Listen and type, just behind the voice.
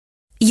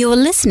You're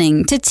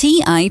listening to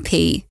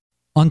TIP.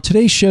 On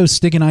today's show,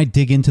 Stig and I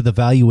dig into the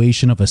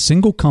valuation of a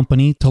single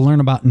company to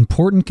learn about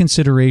important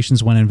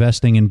considerations when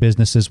investing in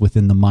businesses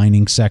within the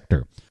mining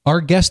sector.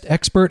 Our guest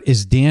expert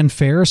is Dan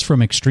Ferris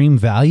from Extreme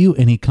Value,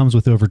 and he comes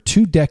with over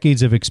 2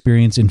 decades of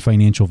experience in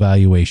financial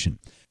valuation.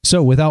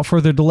 So without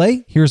further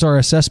delay, here's our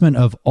assessment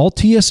of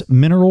Altius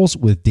Minerals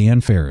with Dan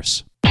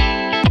Ferris.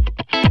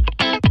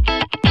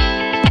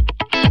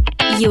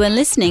 You are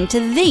listening to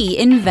The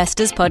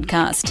Investors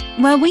Podcast,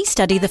 where we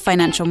study the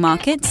financial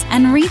markets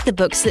and read the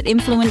books that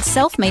influence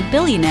self-made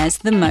billionaires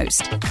the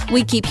most.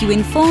 We keep you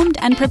informed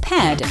and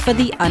prepared for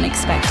the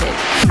unexpected.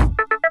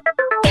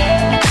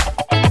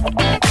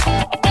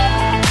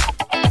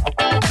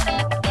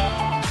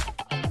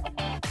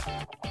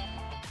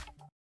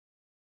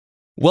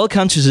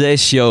 Welcome to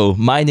today's show.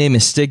 My name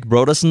is Stig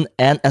Brodersen,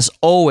 and as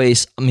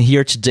always, I'm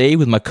here today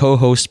with my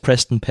co-host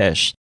Preston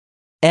Pesch.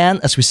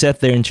 And as we said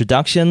in their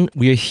introduction,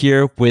 we are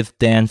here with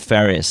Dan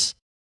Ferris.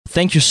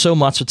 Thank you so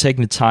much for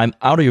taking the time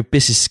out of your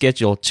busy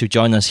schedule to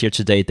join us here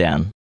today,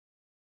 Dan.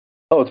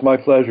 Oh, it's my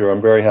pleasure.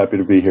 I'm very happy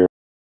to be here.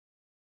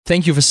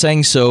 Thank you for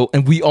saying so.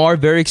 And we are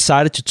very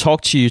excited to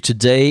talk to you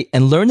today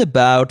and learn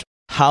about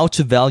how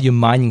to value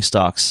mining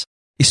stocks,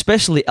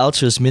 especially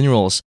Altius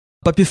Minerals.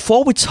 But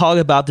before we talk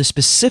about the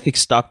specific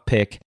stock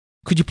pick,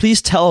 could you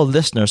please tell our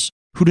listeners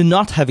who do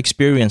not have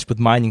experience with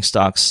mining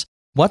stocks,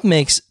 what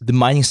makes the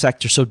mining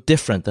sector so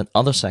different than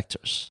other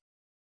sectors?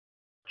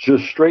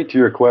 Just straight to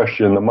your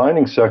question, the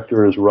mining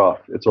sector is rough.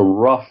 It's a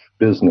rough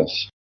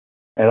business.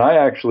 And I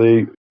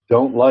actually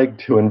don't like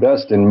to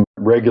invest in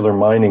regular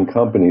mining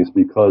companies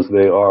because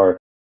they are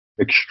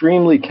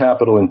extremely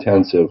capital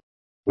intensive.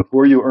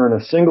 Before you earn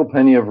a single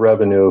penny of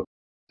revenue,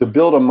 to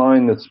build a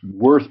mine that's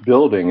worth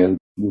building, and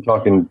you're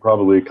talking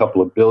probably a couple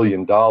of $1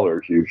 billion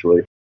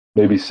usually,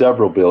 maybe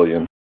several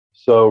billion.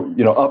 So,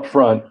 up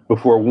front,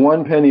 before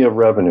 1 penny of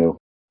revenue,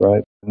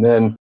 right? And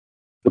then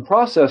the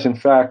process, in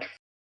fact,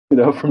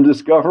 from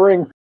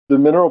discovering the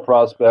mineral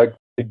prospect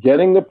to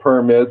getting the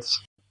permits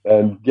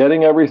and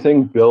getting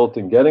everything built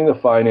and getting the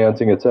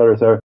financing, et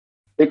cetera,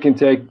 it can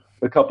take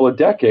a couple of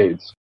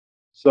decades.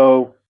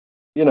 So,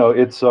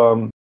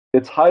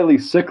 it's highly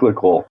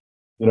cyclical.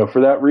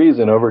 For that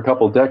reason, over a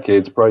couple of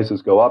decades,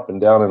 prices go up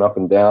and down and up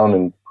and down,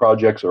 and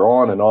projects are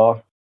on and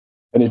off.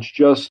 And it's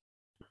just,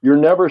 you're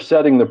never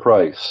setting the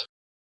price.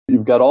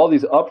 You've got all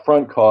these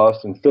upfront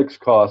costs and fixed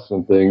costs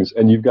and things,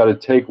 and you've got to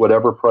take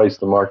whatever price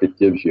the market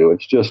gives you.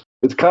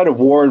 It's kind of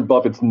Warren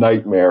Buffett's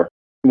nightmare,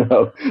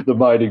 the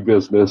mining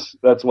business.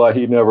 That's why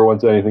he never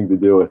wants anything to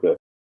do with it.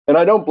 And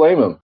I don't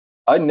blame him.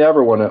 I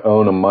never want to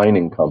own a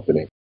mining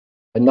company,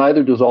 and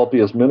neither does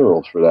Altius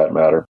Minerals for that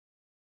matter.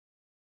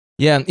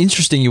 Yeah,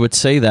 interesting you would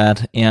say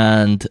that,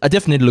 and I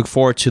definitely look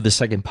forward to the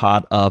second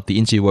part of the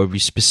interview where we're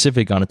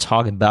specifically going to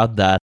talk about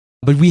that.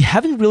 But we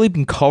haven't really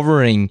been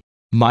covering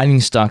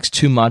mining stocks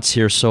too much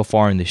here so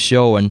far in the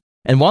show, and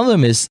one of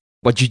them is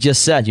what you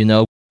just said.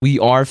 We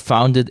are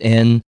founded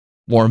in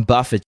Warren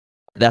Buffett.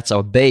 That's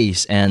our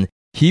base, and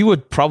he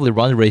would probably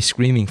run away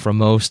screaming from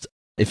most,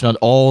 if not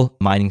all,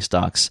 mining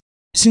stocks.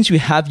 Since we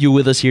have you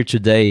with us here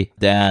today,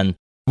 Dan,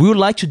 we would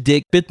like to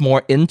dig a bit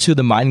more into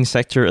the mining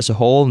sector as a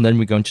whole, and then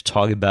we're going to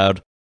talk about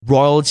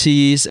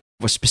royalties,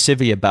 more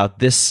specifically about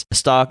this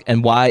stock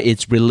and why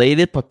it's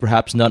related, but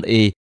perhaps not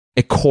a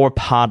core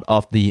part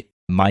of the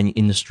mining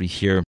industry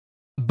here.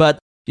 But,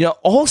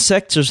 all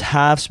sectors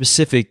have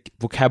specific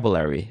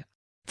vocabulary.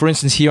 For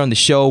instance, here on the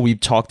show, we've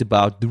talked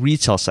about the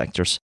retail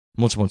sectors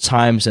multiple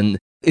times. And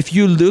if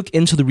you look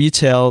into the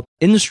retail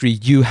industry,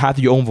 you have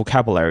your own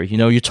vocabulary.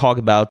 You talk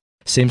about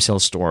same-sale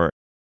store.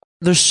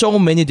 There's so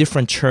many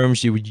different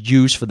terms you would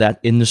use for that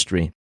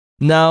industry.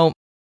 Now,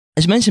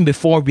 as mentioned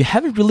before, we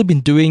haven't really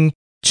been doing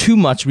too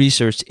much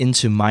research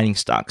into mining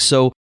stocks.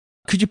 So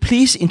could you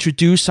please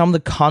introduce some of the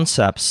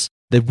concepts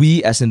that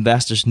we as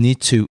investors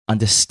need to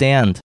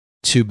understand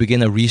to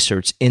begin a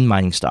research in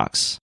mining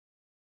stocks?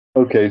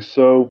 Okay,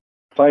 so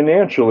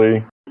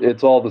financially,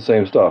 it's all the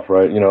same stuff,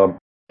 right?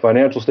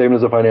 Financial statement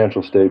is a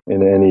financial statement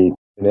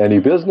in any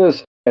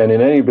business, and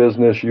in any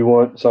business, you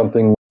want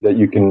something that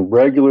you can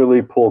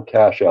regularly pull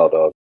cash out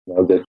of,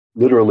 that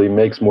literally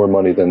makes more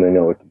money than they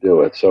know what to do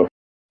with. So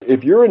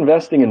if you're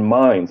investing in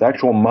mines,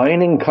 actual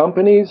mining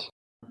companies,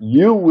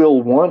 you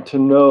will want to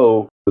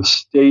know the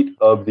state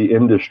of the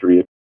industry.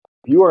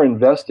 If you are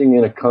investing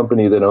in a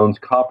company that owns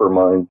copper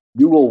mines,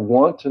 you will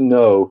want to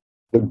know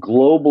the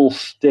global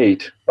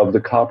state of the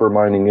copper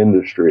mining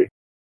industry.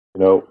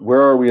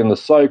 Where are we in the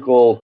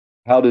cycle?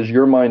 How does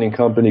your mining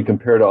company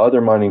compare to other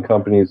mining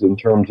companies in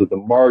terms of the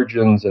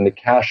margins and the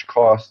cash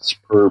costs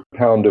per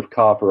pound of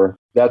copper?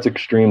 That's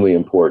extremely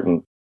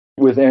important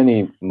with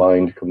any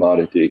mined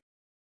commodity.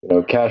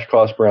 Cash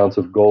cost per ounce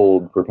of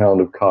gold, per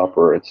pound of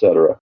copper,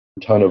 etc.,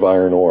 ton of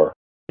iron ore.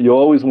 You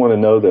always want to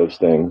know those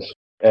things.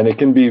 And it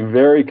can be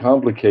very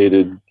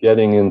complicated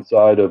getting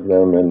inside of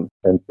them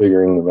and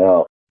figuring them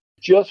out.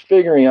 Just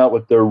figuring out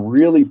what they're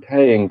really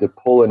paying to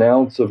pull an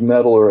ounce of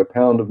metal or a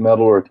pound of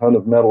metal or a ton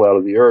of metal out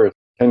of the earth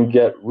can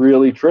get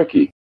really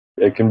tricky.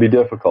 It can be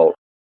difficult.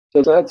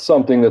 So that's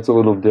something that's a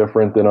little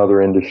different than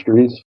other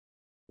industries.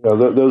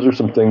 Those are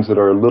some things that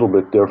are a little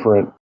bit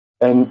different.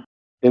 And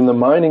in the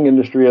mining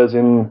industry, as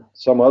in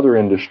some other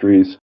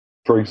industries,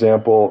 for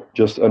example,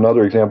 just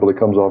another example that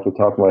comes off the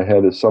top of my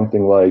head is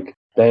something like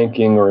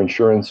banking or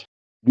insurance.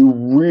 You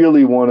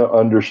really want to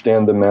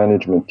understand the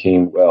management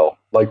team well,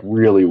 like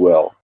really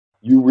well.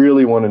 You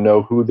really want to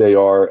know who they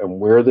are and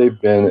where they've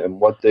been and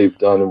what they've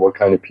done and what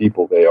kind of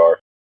people they are.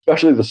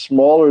 Especially the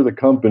smaller the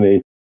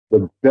company,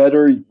 the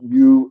better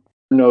you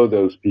know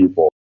those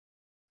people.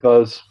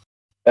 Because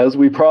as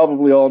we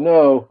probably all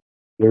know,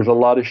 there's a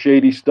lot of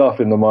shady stuff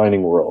in the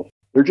mining world.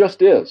 There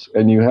just is.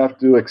 And you have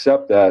to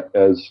accept that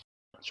as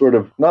sort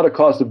of not a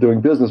cost of doing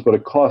business, but a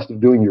cost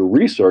of doing your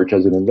research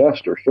as an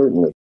investor,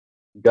 certainly.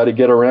 You got to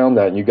get around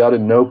that and you got to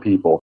know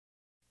people.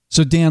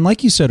 So Dan,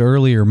 like you said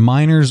earlier,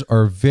 miners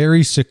are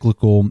very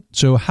cyclical.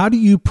 So how do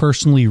you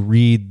personally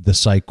read the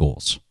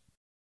cycles?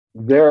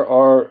 There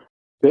are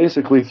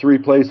basically three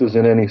places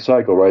in any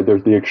cycle, right?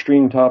 There's the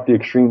extreme top, the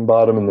extreme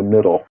bottom, and the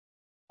middle.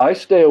 I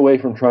stay away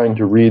from trying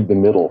to read the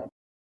middle.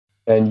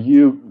 And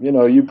you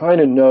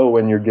kind of know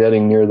when you're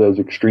getting near those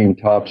extreme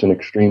tops and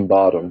extreme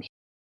bottoms.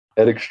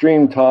 At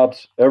extreme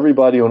tops,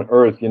 everybody on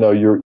earth,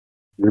 your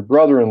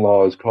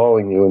brother-in-law is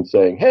calling you and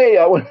saying, hey,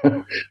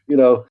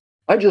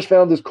 I just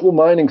found this cool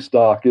mining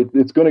stock.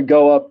 It's going to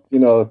go up,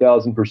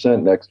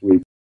 1,000% next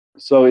week.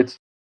 So it's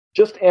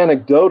just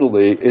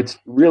anecdotally, it's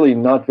really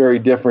not very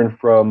different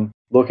from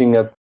looking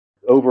at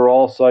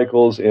overall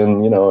cycles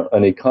in,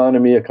 an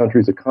economy, a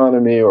country's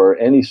economy, or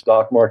any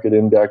stock market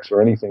index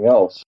or anything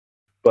else.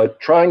 But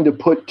trying to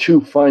put too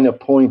fine a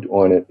point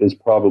on it is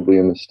probably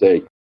a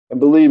mistake.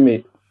 And believe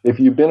me, if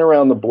you've been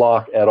around the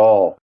block at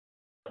all,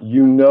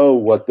 you know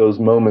what those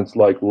moments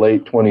like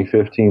late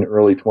 2015,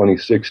 early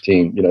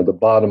 2016, the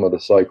bottom of the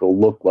cycle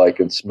look like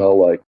and smell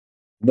like.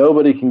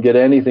 Nobody can get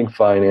anything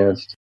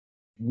financed.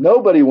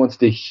 Nobody wants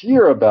to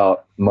hear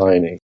about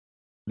mining.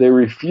 They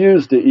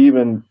refuse to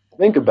even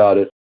think about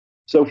it.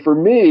 So for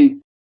me,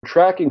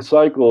 tracking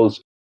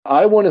cycles,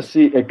 I want to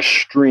see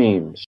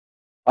extremes.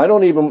 I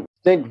don't even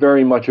think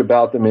very much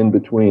about them in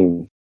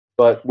between.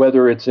 But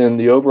whether it's in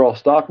the overall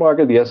stock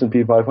market, the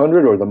S&P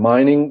 500, or the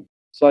mining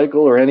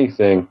cycle or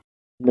anything,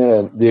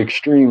 man, the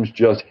extremes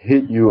just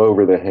hit you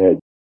over the head.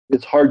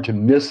 It's hard to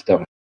miss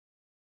them.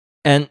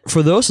 And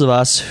for those of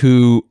us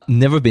who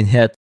never been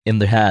hit in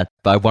the head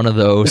by one of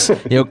those,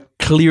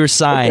 clear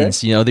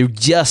signs, okay. They're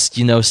just,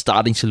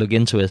 starting to look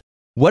into it.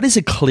 What is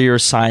a clear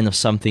sign of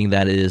something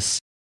that is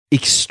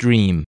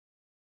extreme?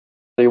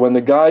 When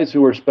the guys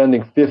who are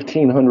spending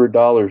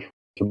 $1,500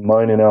 to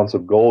mine an ounce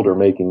of gold are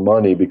making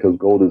money because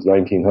gold is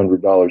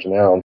 $1,900 an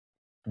ounce,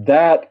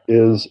 that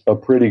is a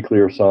pretty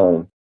clear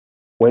sign.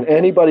 When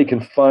anybody can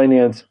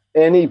finance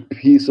any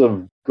piece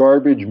of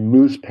garbage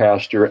moose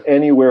pasture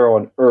anywhere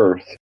on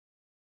earth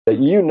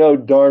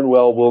that darn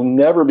well will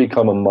never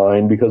become a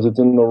mine because it's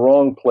in the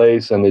wrong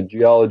place and the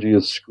geology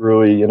is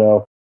screwy,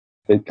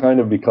 it kind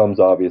of becomes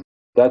obvious.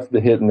 That's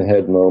the hit in the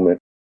head moment.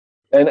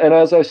 And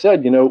as I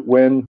said,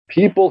 when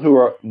people who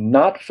are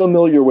not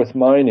familiar with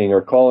mining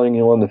are calling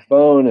you on the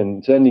phone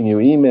and sending you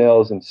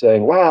emails and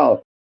saying,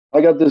 wow,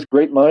 I got this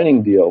great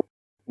mining deal.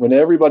 When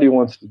everybody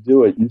wants to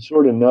do it, you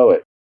sort of know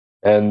it.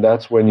 And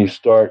that's when you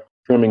start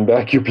trimming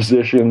back your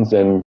positions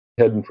and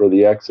heading for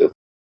the exit.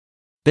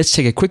 Let's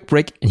take a quick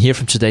break and hear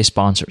from today's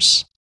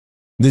sponsors.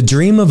 The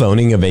dream of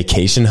owning a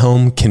vacation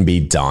home can be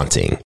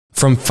daunting.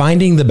 From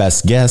finding the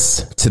best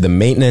guests to the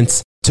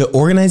maintenance to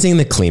organizing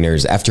the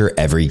cleaners after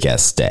every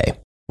guest stay.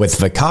 With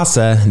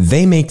Vacasa,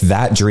 they make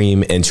that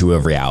dream into a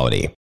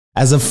reality.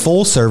 As a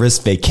full-service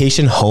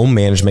vacation home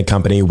management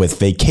company with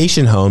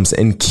vacation homes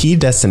in key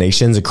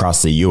destinations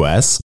across the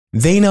U.S.,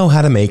 they know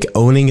how to make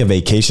owning a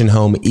vacation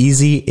home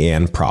easy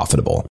and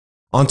profitable.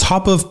 On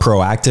top of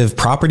proactive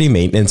property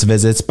maintenance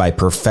visits by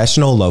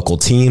professional local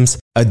teams,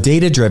 a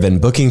data-driven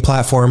booking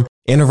platform,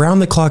 and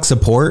around-the-clock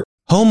support,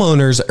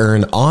 homeowners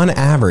earn on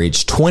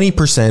average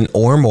 20%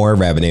 or more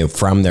revenue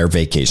from their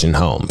vacation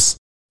homes.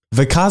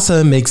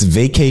 Vacasa makes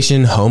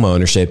vacation home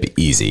ownership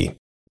easy.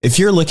 If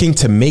you're looking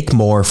to make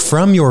more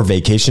from your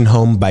vacation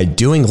home by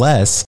doing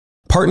less,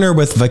 partner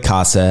with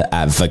Vacasa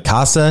at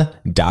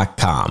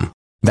vacasa.com.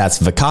 That's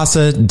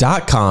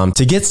vacasa.com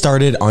to get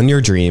started on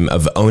your dream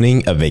of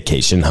owning a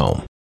vacation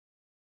home.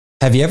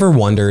 Have you ever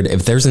wondered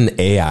if there's an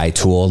AI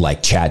tool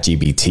like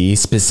ChatGPT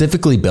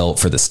specifically built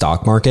for the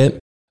stock market?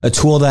 A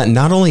tool that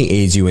not only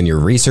aids you in your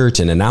research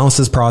and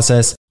analysis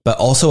process, but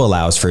also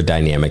allows for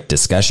dynamic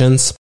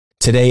discussions?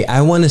 Today,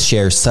 I want to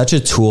share such a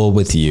tool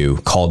with you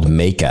called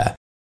Meka.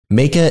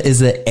 Meka is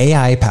the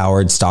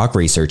AI-powered stock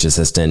research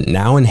assistant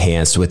now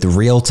enhanced with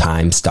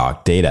real-time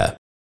stock data.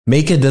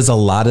 Meka does a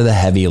lot of the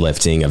heavy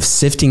lifting of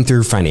sifting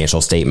through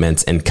financial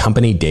statements and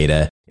company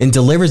data and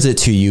delivers it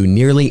to you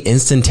nearly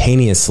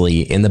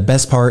instantaneously, and the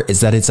best part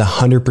is that it's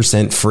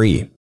 100%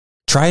 free.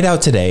 Try it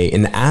out today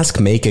and ask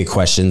Meka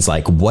questions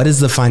like, what is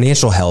the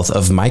financial health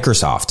of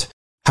Microsoft?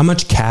 How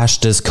much cash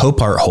does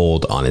Copart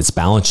hold on its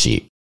balance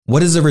sheet?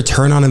 What is the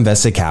return on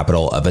invested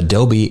capital of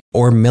Adobe,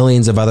 or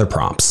millions of other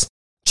prompts?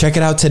 Check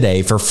it out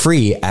today for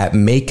free at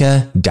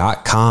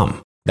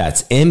Meyka.com.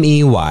 That's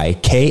MEYKA.com.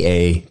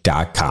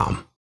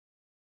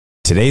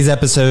 Today's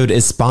episode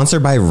is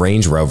sponsored by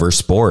Range Rover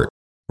Sport.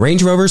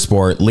 Range Rover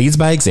Sport leads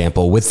by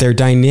example with their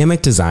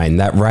dynamic design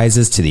that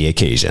rises to the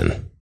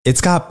occasion.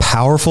 It's got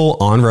powerful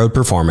on-road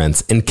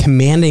performance and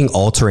commanding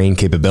all-terrain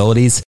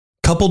capabilities,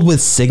 coupled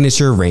with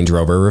signature Range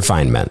Rover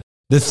refinement.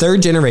 The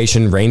third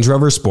generation Range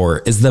Rover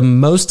Sport is the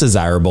most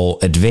desirable,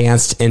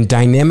 advanced, and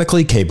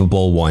dynamically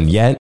capable one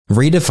yet,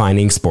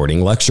 redefining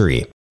sporting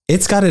luxury.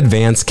 It's got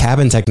advanced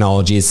cabin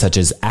technologies such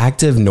as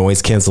active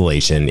noise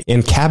cancellation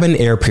and cabin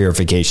air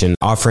purification,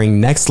 offering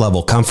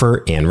next-level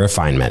comfort and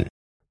refinement.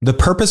 The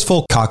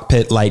purposeful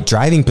cockpit-like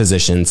driving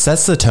position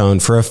sets the tone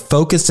for a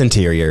focused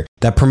interior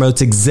that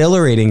promotes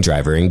exhilarating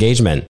driver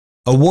engagement.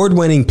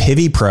 Award-winning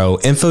Pivi Pro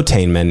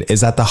infotainment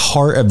is at the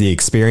heart of the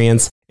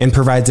experience and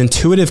provides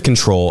intuitive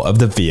control of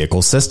the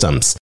vehicle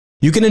systems.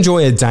 You can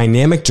enjoy a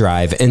dynamic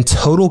drive and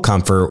total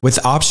comfort with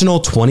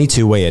optional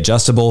 22-way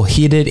adjustable,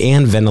 heated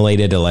and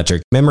ventilated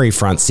electric memory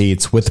front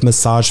seats with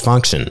massage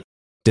function.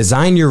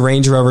 Design your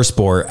Range Rover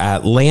Sport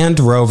at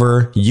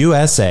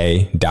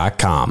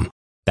LandRoverUSA.com.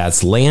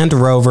 That's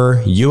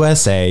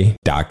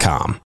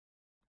LandRoverUSA.com.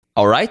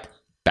 All right,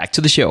 back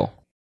to the show.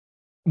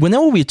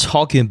 Whenever we're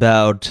talking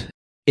about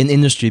an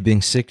industry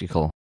being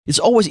cyclical, it's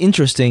always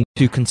interesting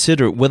to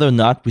consider whether or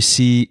not we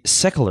see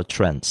secular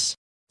trends.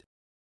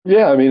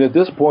 Yeah, I mean, at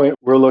this point,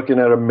 we're looking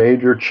at a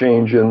major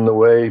change in the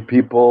way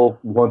people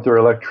want their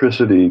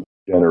electricity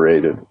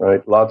generated,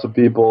 right? Lots of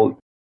people,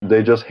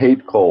 they just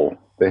hate coal.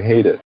 They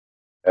hate it.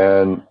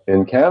 And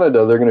in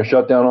Canada, they're going to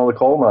shut down all the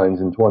coal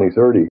mines in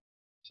 2030.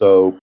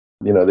 So,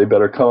 they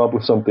better come up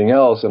with something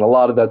else. And a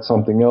lot of that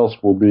something else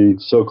will be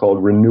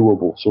so-called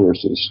renewable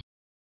sources.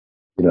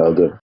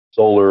 The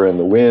solar and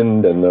the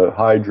wind and the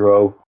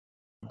hydro.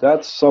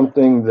 That's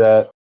something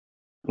that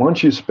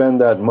once you spend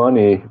that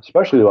money,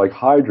 especially like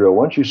hydro,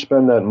 once you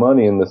spend that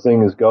money and the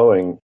thing is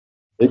going,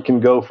 it can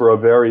go for a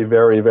very,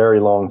 very, very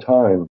long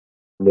time.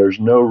 There's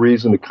no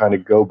reason to kind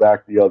of go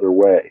back the other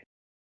way.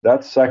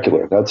 That's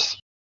secular. That's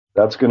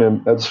kind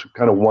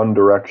of one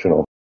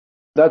directional.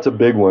 That's a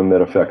big one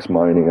that affects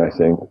mining, I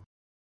think.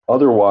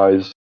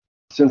 Otherwise,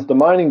 since the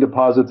mining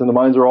deposits and the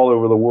mines are all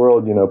over the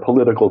world,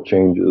 political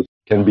changes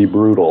can be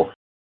brutal.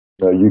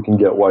 You can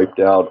get wiped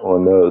out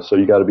on those. So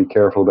you got to be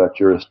careful about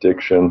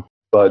jurisdiction.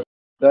 But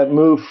that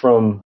move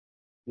from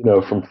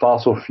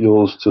fossil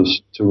fuels to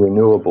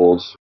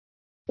renewables,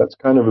 that's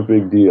kind of a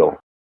big deal.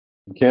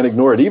 You can't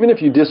ignore it. Even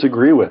if you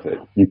disagree with it,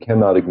 you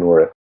cannot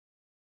ignore it.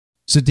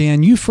 So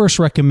Dan, you first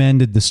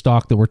recommended the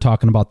stock that we're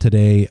talking about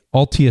today,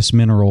 Altius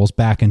Minerals,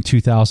 back in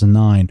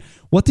 2009.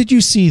 What did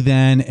you see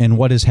then and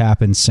what has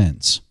happened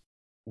since?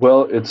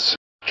 Well, it's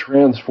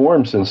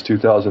transformed since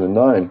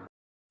 2009.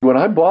 When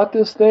I bought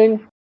this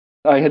thing,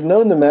 I had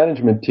known the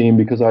management team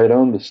because I had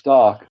owned the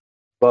stock,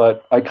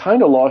 but I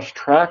kind of lost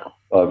track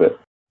of it.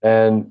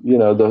 And,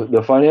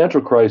 the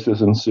financial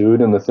crisis ensued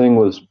and the thing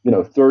was,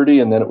 30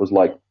 and then it was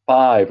like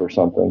 5 or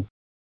something.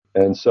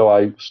 And so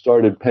I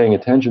started paying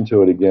attention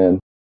to it again.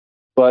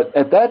 But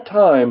at that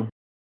time,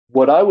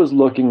 what I was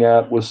looking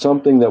at was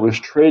something that was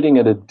trading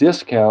at a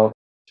discount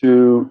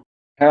to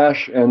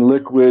cash and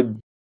liquid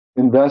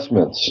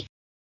investments.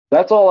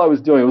 That's all I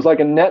was doing. It was like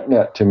a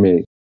net to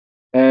me.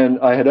 And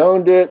I had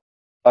owned it.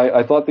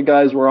 I thought the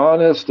guys were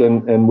honest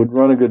and would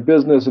run a good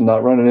business and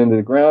not run it into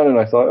the ground. And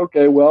I thought,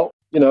 okay, well,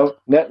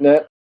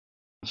 net,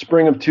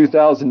 spring of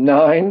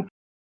 2009,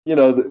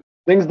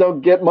 things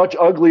don't get much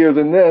uglier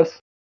than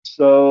this.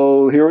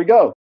 So here we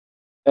go.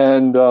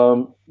 And,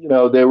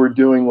 they were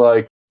doing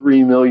like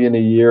 $3 million a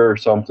year or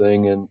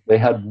something. And they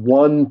had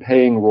one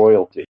paying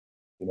royalty.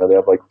 They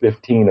have like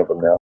 15 of them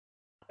now.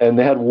 And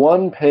they had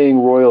one paying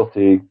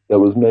royalty that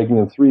was making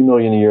them $3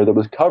 million a year that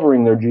was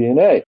covering their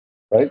G&A,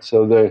 right?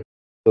 So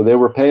they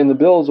were paying the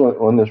bills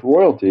on this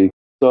royalty.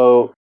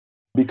 So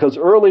because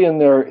early in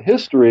their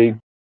history,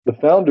 the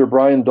founder,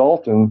 Brian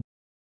Dalton,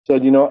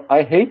 said,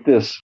 I hate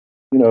this,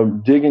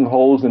 digging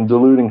holes and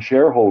diluting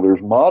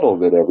shareholders model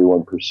that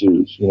everyone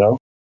pursues,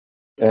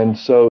 And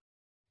so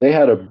they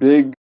had a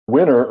big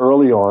winner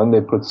early on.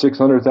 They put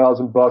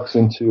 $600,000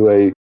 into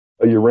a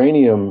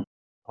uranium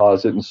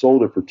deposit and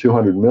sold it for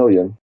 $200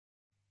 million.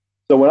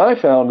 So when I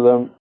found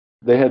them,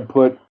 they had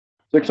put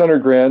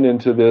 $600,000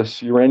 into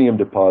this uranium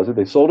deposit.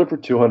 They sold it for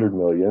 $200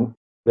 million.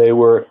 They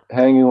were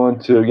hanging on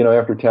to,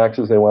 after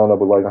taxes, they wound up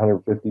with like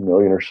 $150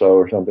 million or so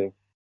or something.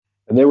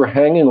 And they were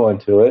hanging on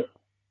to it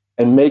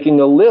and making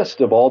a list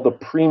of all the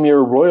premier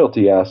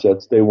royalty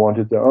assets they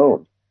wanted to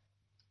own.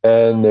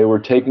 And they were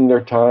taking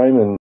their time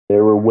and they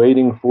were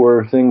waiting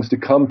for things to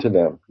come to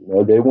them.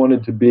 They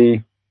wanted to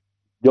be,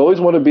 you always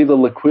want to be the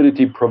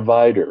liquidity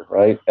provider,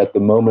 right? At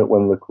the moment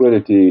when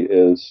liquidity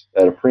is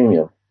at a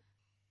premium.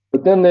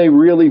 But then they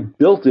really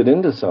built it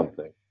into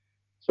something.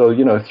 So,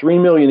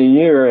 $3 million a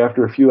year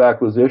after a few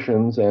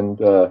acquisitions and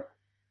a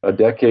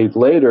decade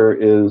later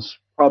is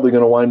probably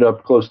going to wind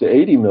up close to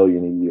 $80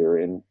 million a year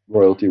in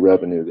royalty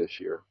revenue this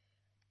year.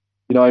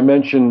 I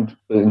mentioned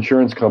the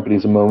insurance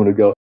companies a moment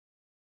ago.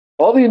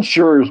 all the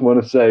insurers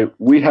want to say,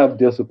 we have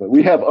discipline.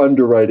 We have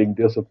underwriting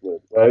discipline,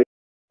 right?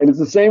 And it's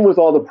the same with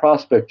all the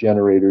prospect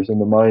generators in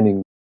the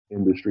mining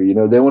industry. You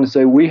know, they want to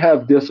say, we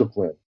have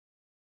discipline.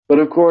 But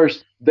of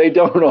course, they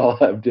don't all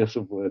have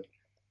discipline.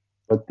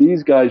 But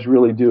these guys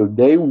really do.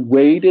 They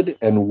waited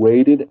and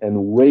waited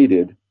and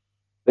waited.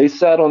 They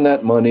sat on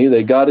that money.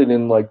 They got it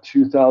in like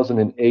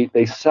 2008.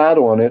 They sat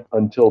on it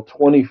until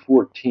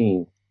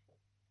 2014.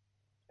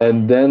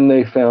 And then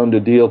they found a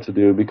deal to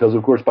do because,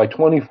 of course, by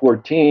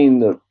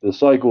 2014, the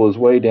cycle was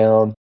way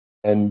down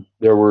and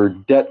there were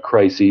debt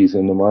crises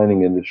in the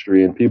mining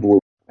industry and people were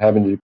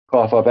having to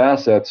cough up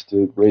assets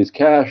to raise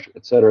cash,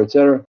 et cetera, et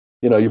cetera.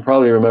 You know, you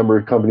probably remember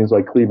companies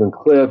like Cleveland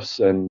Cliffs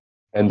and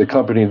the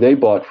company they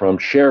bought from,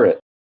 Sherritt.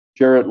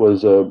 Sherritt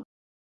was a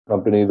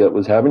company that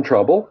was having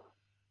trouble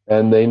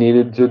and they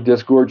needed to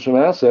disgorge some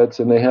assets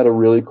and they had a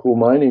really cool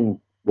mining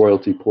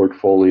royalty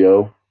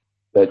portfolio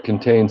that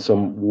contained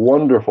some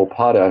wonderful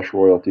potash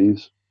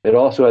royalties. It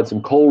also had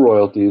some coal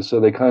royalties, so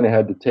they kind of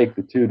had to take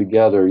the two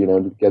together, you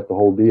know, to get the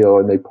whole deal.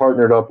 And they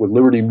partnered up with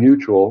Liberty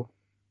Mutual,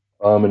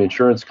 an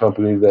insurance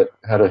company that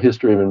had a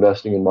history of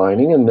investing in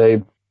mining, and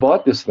they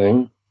bought this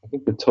thing. I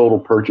think the total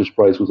purchase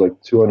price was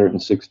like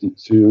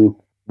 $262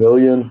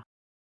 million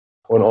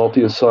on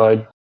Altia's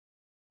side.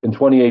 In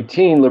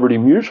 2018, Liberty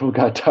Mutual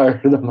got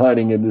tired of the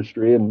mining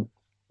industry, and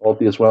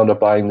Altius wound up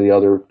buying the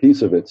other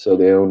piece of it. So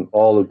they own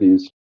all of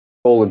these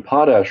coal and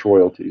potash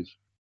royalties.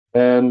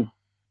 And,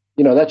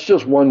 you know, that's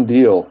just one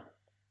deal.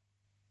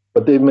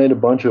 But they've made a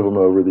bunch of them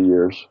over the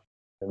years.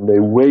 And they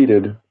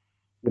waited.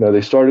 You know,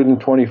 they started in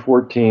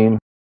 2014.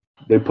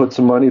 They put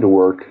some money to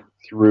work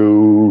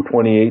through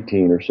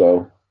 2018 or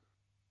so.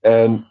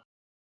 And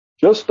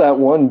just that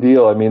one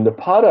deal, I mean, the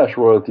potash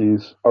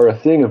royalties are a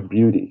thing of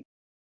beauty.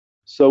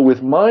 So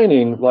with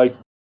mining, like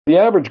the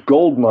average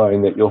gold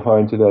mine that you'll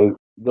find today,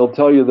 they'll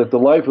tell you that the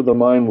life of the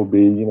mine will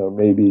be, you know,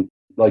 maybe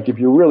like if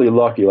you're really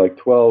lucky, like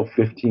 12,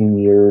 15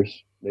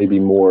 years, maybe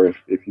more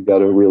if you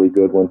got a really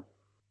good one.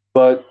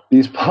 But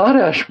these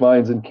potash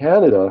mines in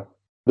Canada,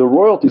 the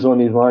royalties on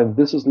these mines,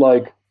 this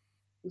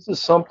is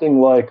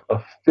something like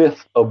a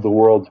fifth of the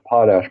world's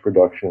potash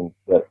production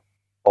that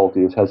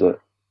Altius has a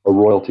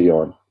royalty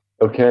on.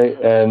 Okay,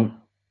 and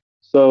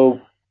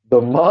so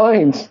the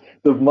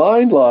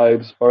mine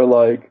lives are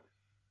like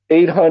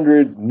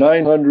 800,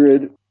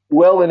 900,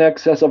 well in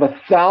excess of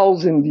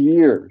 1,000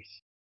 years.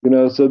 You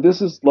know, so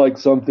this is like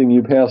something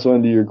you pass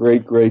on to your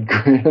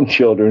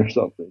great-great-grandchildren or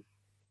something,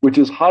 which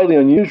is highly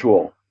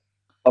unusual.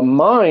 A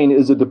mine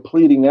is a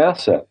depleting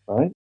asset,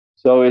 right?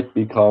 So it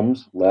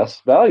becomes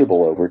less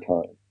valuable over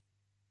time.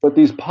 But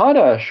these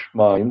potash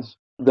mines,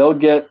 they'll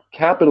get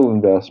capital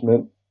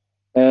investment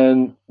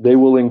and they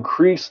will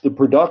increase the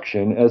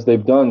production as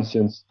they've done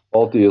since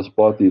Altius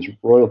bought these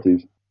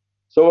royalties.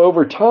 So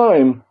over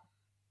time,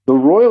 the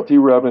royalty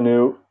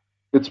revenue,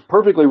 it's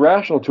perfectly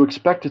rational to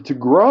expect it to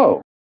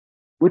grow,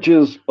 which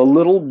is a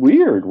little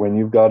weird when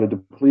you've got a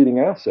depleting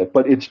asset,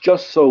 but it's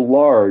just so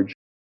large,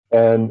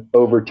 and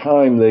over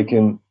time they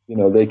can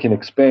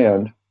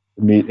expand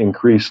to meet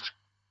increased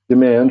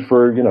demand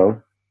for, you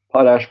know,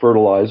 potash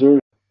fertilizer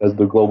as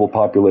the global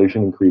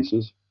population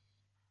increases.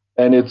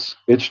 And it's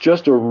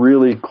just a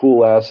really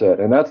cool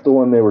asset, and that's the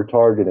one they were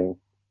targeting,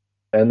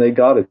 and they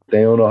got it.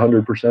 They own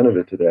 100% of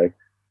it today.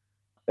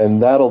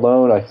 And that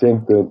alone, I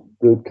think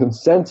the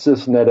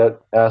consensus net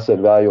asset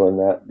value on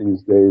that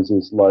these days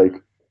is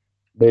like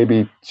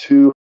maybe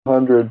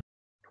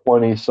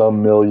 220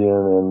 some million,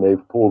 and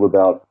they've pulled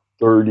about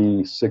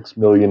 36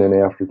 million in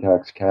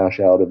after-tax cash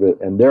out of it,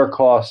 and their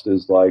cost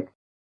is like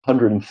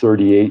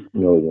 138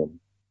 million.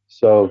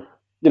 So,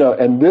 you know,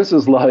 and this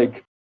is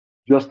like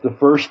just the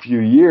first few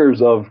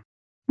years of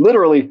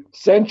literally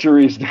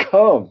centuries to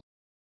come,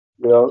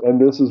 you know, and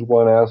this is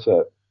one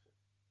asset.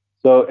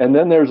 So, and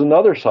then there's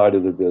another side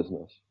of the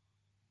business,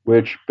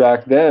 which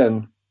back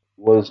then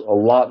was a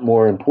lot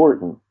more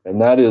important,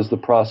 and that is the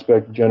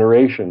prospect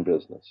generation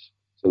business.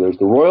 So there's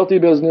the royalty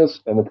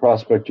business and the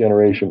prospect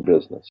generation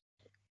business.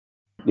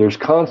 There's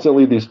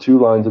constantly these two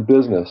lines of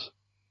business.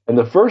 And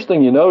the first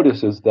thing you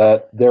notice is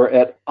that they're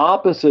at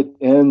opposite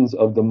ends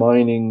of the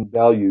mining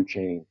value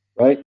chain,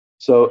 right?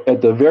 So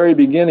at the very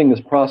beginning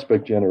is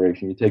prospect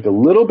generation. You take a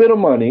little bit of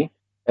money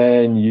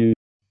and you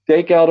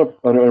take out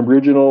an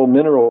original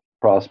mineral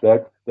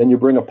prospect, then you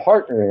bring a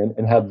partner in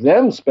and have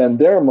them spend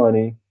their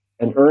money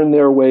and earn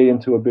their way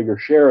into a bigger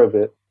share of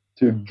it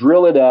to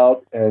drill it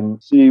out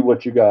and see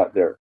what you got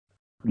there.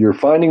 You're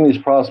finding these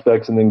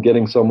prospects and then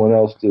getting someone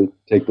else to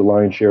take the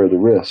lion's share of the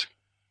risk.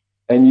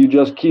 And you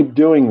just keep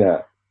doing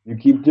that. You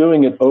keep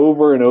doing it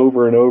over and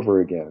over and over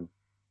again.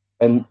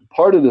 And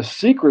part of the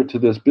secret to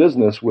this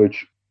business,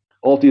 which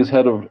Altia's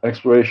head of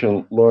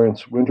exploration,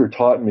 Lawrence Winter,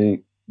 taught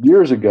me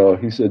years ago,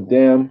 he said,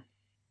 Dan,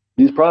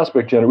 these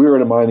prospect generators, we were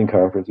at a mining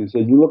conference. He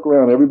said, you look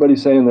around,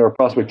 everybody's saying they're a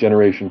prospect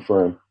generation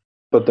firm,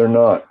 but they're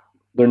not.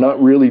 They're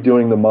not really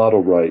doing the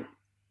model right.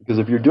 Because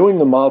if you're doing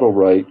the model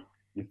right,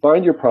 you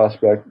find your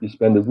prospect, you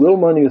spend as little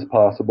money as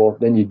possible,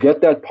 then you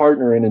get that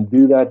partner in and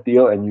do that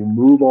deal, and you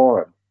move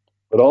on.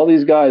 But all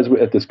these guys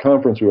at this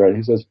conference we were at,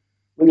 he says,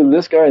 look at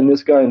this guy and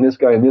this guy and this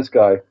guy and this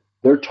guy.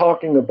 They're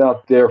talking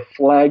about their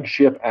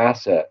flagship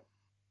asset.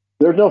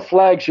 There's no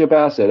flagship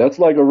asset. That's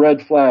like a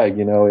red flag,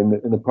 in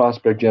the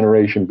prospect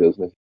generation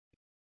business.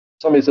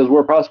 Somebody says,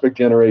 we're prospect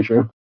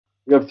generation.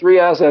 We have 3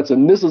 assets,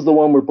 and this is the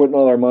one we're putting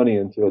all our money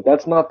into. It.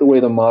 That's not the way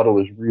the model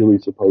is really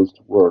supposed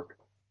to work,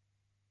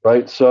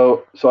 right?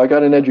 So I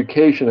got an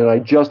education, and I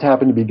just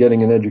happened to be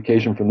getting an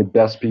education from the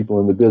best people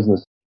in the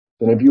business.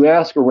 And if you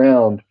ask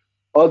around,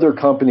 other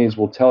companies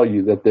will tell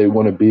you that they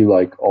want to be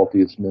like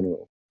Altius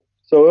Minerals.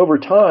 So over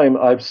time,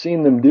 I've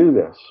seen them do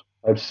this.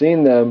 I've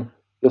seen them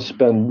just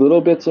spend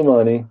little bits of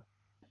money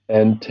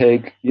and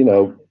take,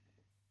 in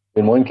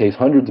one case,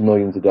 hundreds of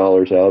millions of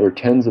dollars out or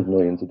tens of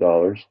millions of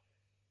dollars.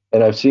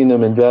 And I've seen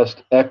them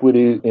invest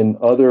equity in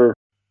other,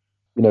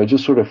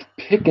 just sort of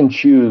pick and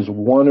choose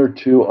 1 or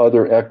 2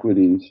 other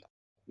equities.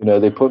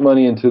 They put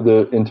money into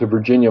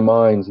Virginia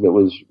Mines that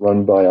was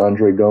run by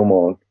Andre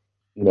Gaumont,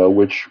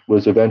 which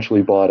was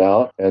eventually bought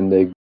out, and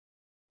they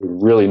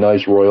really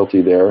nice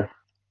royalty there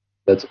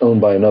that's owned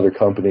by another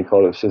company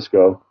called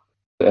Cisco.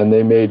 And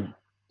they made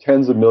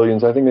tens of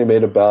millions. I think they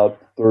made about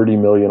 30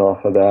 million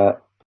off of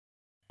that.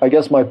 I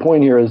guess my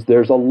point here is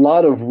there's a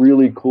lot of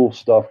really cool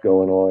stuff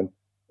going on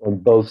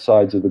both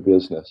sides of the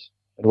business.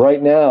 And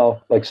right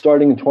now, like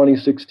starting in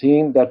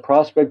 2016, that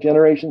prospect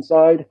generation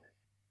side,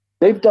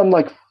 they've done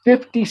like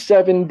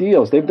 57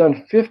 deals. They've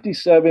done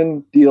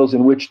 57 deals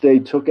in which they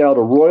took out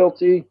a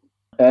royalty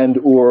and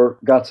or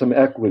got some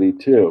equity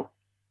too.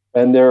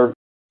 And their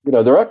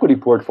equity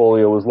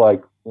portfolio was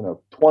like,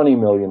 20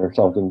 million or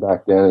something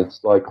back then.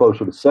 It's like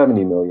closer to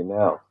 70 million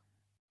now.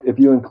 If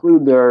you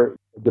include their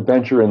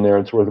debenture in there,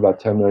 it's worth about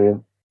 10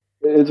 million.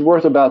 It's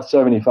worth about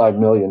 75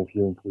 million if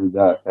you include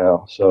that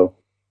now. So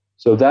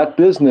that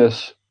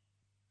business,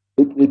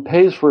 it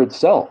pays for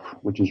itself,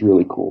 which is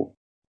really cool.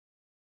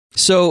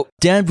 So,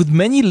 Dan, with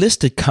many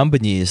listed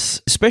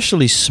companies,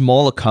 especially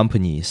smaller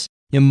companies,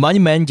 money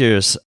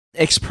managers,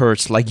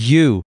 experts like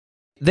you,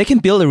 they can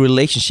build a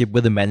relationship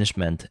with the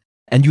management.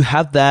 And you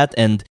have that,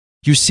 and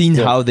you've seen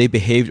how they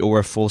behaved over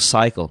a full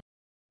cycle.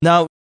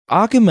 Now,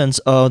 arguments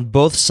on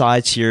both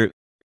sides here,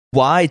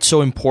 why it's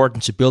so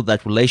important to build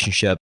that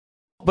relationship.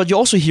 But you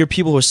also hear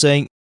people who are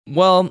saying,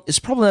 well, it's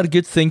probably not a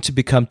good thing to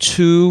become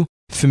too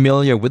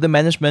familiar with the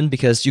management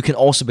because you can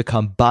also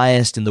become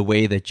biased in the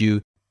way that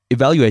you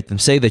evaluate them.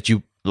 Say that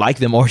you like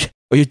them or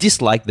you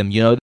dislike them.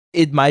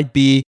 It might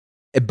be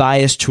a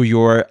bias to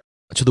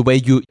the way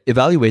you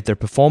evaluate their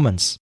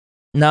performance.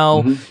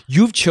 Now,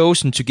 you've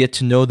chosen to get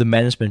to know the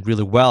management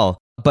really well.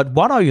 But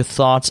what are your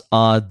thoughts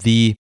on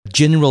the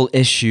general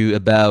issue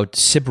about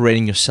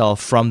separating yourself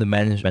from the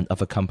management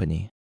of a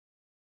company?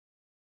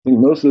 I think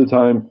most of the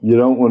time, you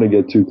don't want to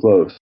get too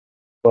close.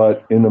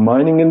 But in the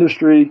mining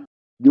industry,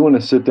 you want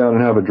to sit down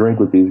and have a drink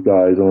with these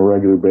guys on a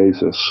regular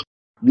basis.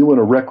 You want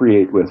to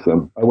recreate with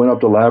them. I went up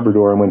to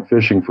Labrador and went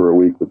fishing for a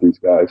week with these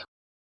guys.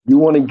 You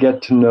want to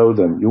get to know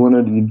them. You want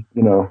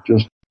to,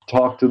 just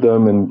talk to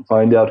them and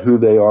find out who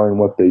they are and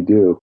what they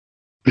do.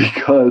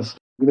 Because,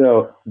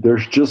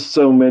 there's just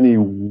so many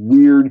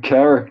weird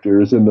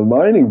characters in the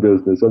mining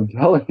business, I'm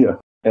telling you.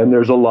 And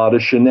there's a lot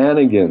of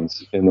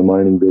shenanigans in the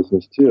mining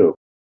business, too.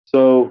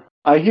 So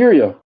I hear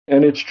you,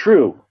 and it's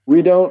true.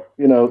 We don't,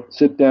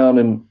 sit down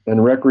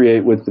and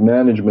recreate with the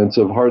managements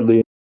of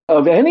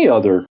any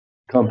other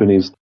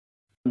companies.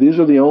 These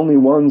are the only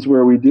ones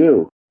where we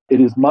do.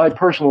 It is my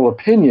personal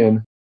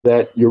opinion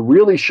that you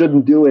really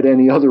shouldn't do it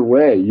any other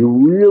way. You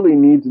really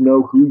need to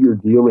know who you're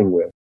dealing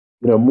with,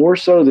 more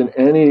so than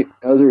any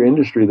other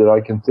industry that I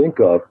can think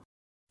of.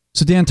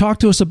 So Dan, talk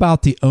to us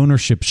about the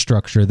ownership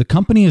structure. The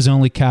company is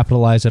only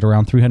capitalized at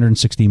around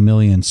 $360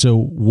 million. So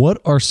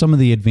what are some of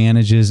the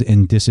advantages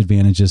and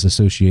disadvantages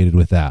associated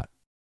with that?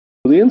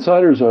 The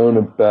insiders own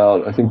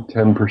about, I think,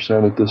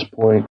 10% at this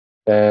point.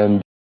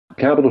 And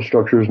capital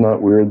structure is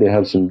not weird. They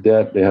have some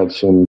debt. They have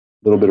some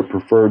little bit of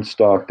preferred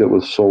stock that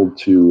was sold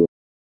to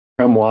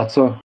Prem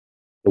Watsa,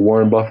 the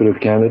Warren Buffett of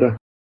Canada.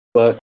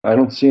 But I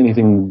don't see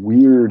anything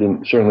weird,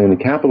 certainly in the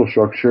capital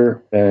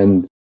structure.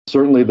 And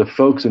certainly the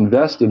folks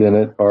invested in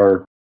it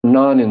are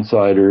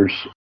non-insiders.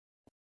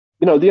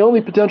 The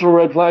only potential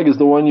red flag is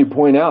the one you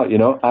point out.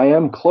 I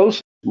am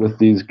close with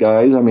these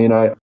guys. I mean,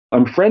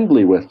 I'm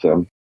friendly with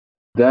them.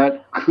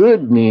 That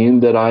could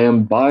mean that I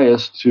am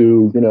biased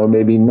to,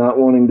 maybe not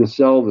wanting to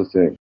sell the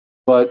thing.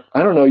 But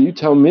I don't know, you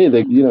tell me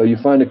that, you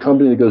find a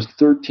company that goes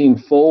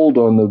 13-fold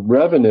on the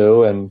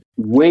revenue and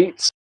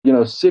waits,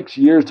 6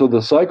 years till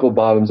the cycle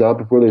bottoms out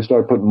before they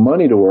start putting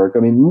money to work. I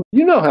mean,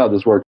 you know how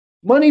this works.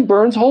 Money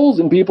burns holes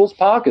in people's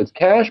pockets.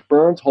 Cash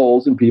burns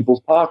holes in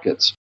people's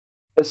pockets,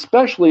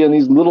 especially in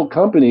these little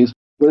companies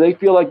where they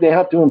feel like they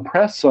have to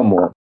impress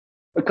someone.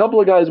 A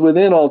couple of guys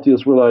within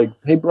Altius were like,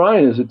 hey,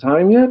 Brian, is it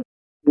time yet?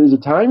 Is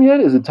it time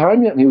yet? Is it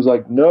time yet? And he was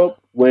like, nope,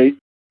 wait.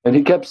 And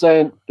he kept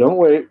saying, don't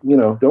wait,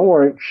 don't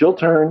worry. She'll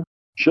turn,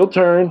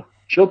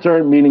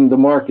 meaning the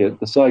market,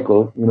 the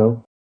cycle,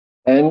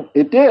 And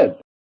it did.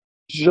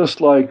 It's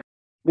just like,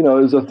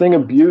 it's a thing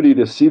of beauty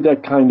to see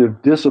that kind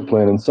of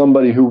discipline and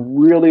somebody who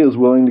really is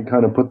willing to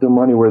kind of put their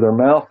money where their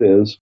mouth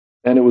is.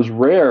 And it was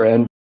rare.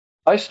 And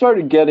I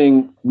started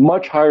getting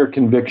much higher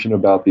conviction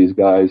about these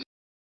guys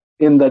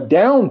in the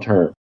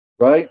downturn,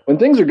 right? When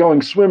things are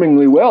going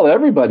swimmingly well,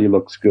 everybody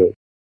looks good.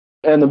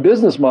 And the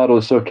business model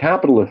is so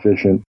capital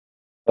efficient.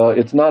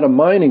 It's not a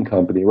mining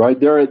company, right?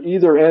 They're at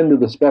either end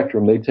of the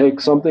spectrum. They take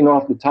something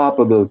off the top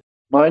of the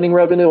mining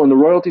revenue on the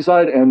royalty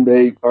side, and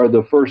they are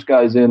the first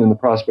guys in the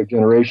prospect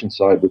generation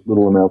side with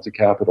little amounts of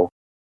capital.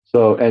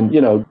 So, and,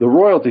 the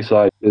royalty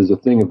side is a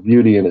thing of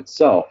beauty in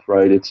itself,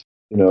 right? It's,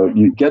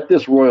 you get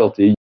this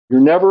royalty. You're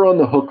never on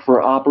the hook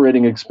for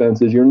operating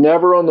expenses. You're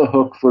never on the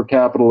hook for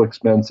capital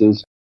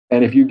expenses.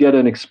 And if you get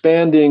an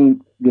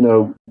expanding,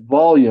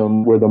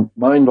 volume where the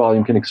mine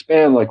volume can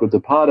expand, like with the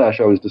potash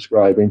I was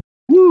describing,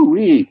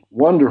 woo-wee,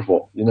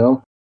 wonderful,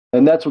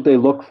 And that's what they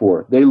look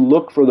for. They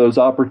look for those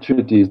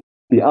opportunities,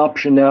 the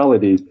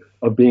optionalities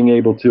of being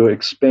able to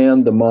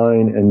expand the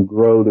mine and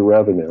grow the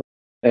revenue.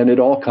 And it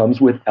all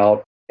comes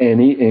without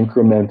any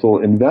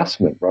incremental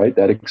investment, right?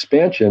 That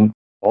expansion,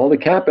 all the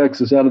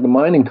CapEx is out of the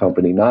mining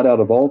company, not out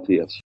of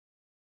Altius.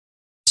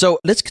 So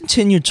let's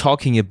continue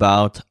talking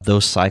about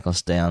those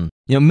cycles, Dan.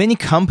 Many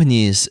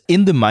companies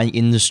in the mining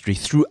industry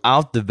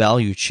throughout the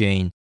value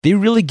chain, they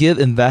really give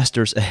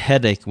investors a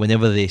headache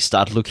whenever they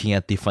start looking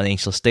at the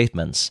financial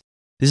statements.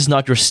 This is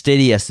not your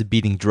steady as the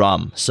beating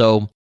drum.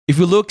 So if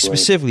we look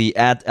specifically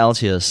at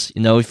Altius,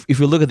 if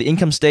we look at the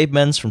income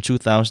statements from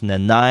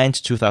 2009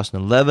 to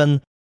 2011,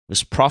 it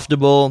was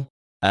profitable,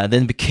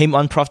 then became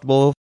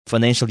unprofitable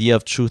financial year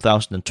of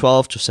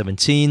 2012 to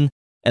 17,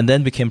 and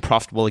then became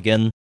profitable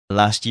again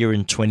last year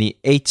in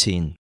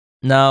 2018.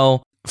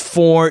 Now,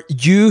 for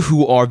you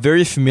who are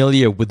very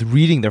familiar with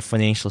reading their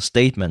financial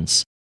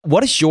statements,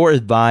 what is your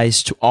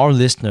advice to our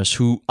listeners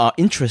who are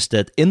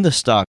interested in the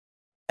stock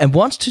and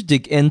want to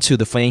dig into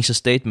the financial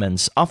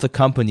statements of the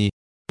company,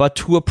 but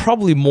who are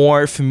probably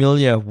more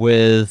familiar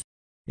with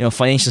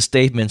financial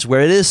statements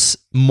where it is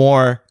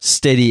more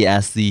steady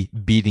as the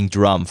beating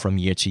drum from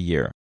year to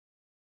year?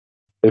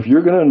 If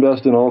you're going to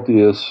invest in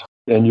Altius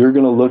and you're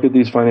going to look at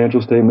these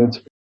financial statements,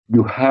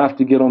 you have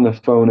to get on the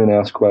phone and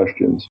ask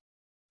questions.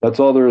 That's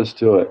all there is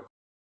to it.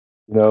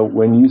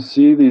 When you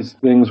see these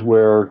things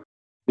where,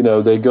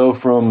 they go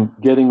from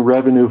getting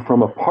revenue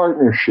from a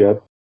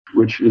partnership,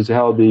 which is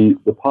how the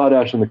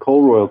potash and the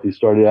coal royalty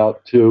started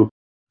out, to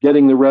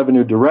getting the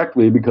revenue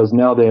directly because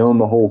now they own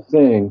the whole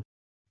thing,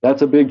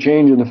 that's a big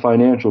change in the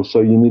financials.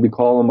 So you need to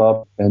call them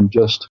up and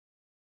just,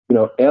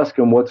 ask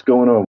them what's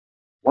going on.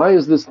 Why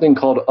is this thing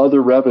called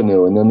other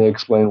revenue? And then they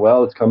explain,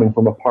 well, it's coming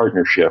from a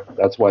partnership.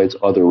 That's why it's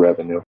other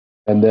revenue.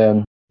 And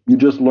then you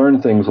just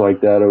learn things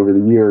like that over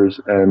the years.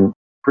 And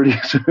pretty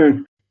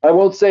soon, I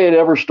won't say it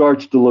ever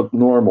starts to look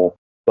normal,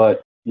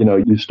 but,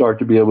 you start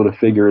to be able to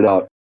figure it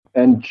out.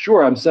 And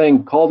sure, I'm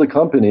saying call the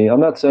company. I'm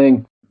not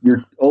saying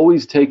you're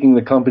always taking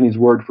the company's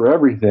word for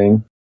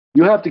everything.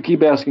 You have to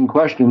keep asking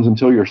questions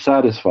until you're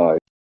satisfied.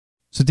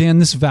 So, Dan,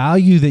 this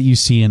value that you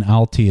see in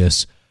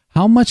Altius,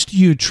 how much do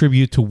you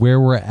attribute to where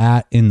we're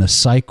at in the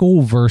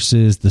cycle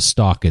versus the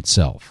stock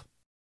itself?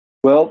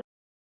 Well,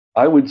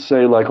 I would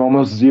say like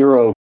almost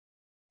zero.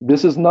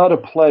 This is not a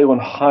play on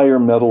higher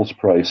metals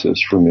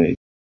prices for me.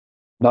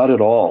 Not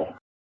at all.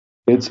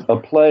 It's a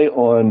play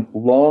on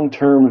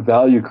long-term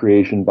value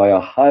creation by a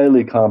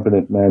highly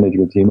competent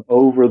management team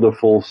over the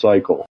full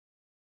cycle.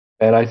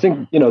 And I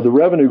think, the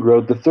revenue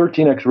growth, the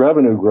 13x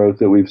revenue growth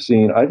that we've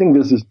seen, I think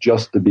this is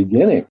just the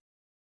beginning.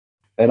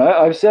 And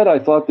I've said I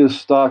thought this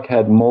stock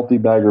had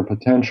multi-bagger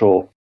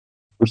potential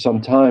for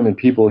some time, and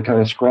people kind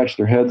of scratch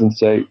their heads and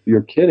say,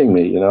 you're kidding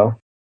me,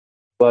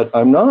 But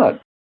I'm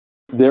not.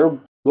 Their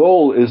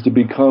goal is to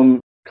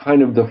become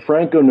kind of the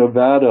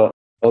Franco-Nevada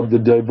of the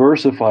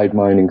diversified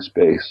mining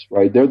space,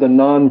 right? They're the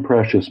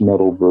non-precious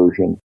metal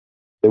version.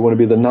 They want to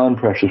be the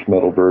non-precious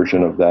metal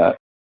version of that.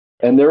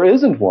 And there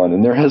isn't one,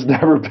 and there has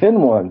never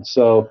been one.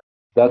 So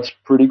that's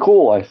pretty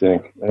cool, I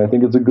think. And I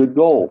think it's a good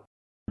goal,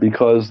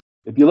 because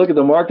if you look at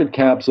the market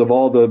caps of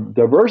all the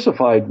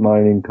diversified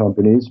mining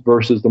companies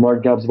versus the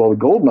market caps of all the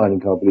gold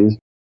mining companies,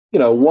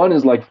 one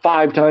is like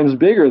 5 times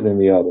bigger than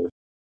the other.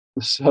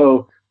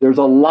 So there's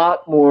a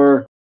lot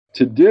more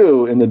to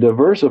do in the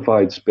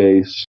diversified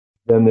space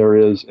than there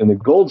is in the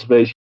gold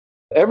space.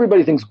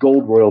 Everybody thinks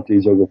gold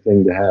royalties are the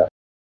thing to have.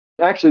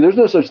 Actually, there's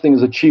no such thing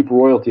as a cheap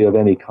royalty of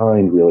any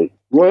kind, really.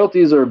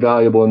 Royalties are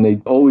valuable, and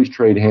they always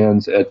trade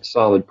hands at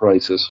solid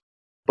prices.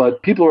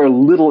 But people are a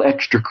little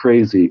extra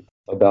crazy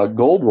about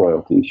gold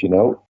royalties,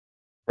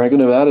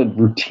 Franco-Nevada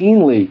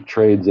routinely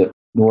trades at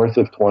north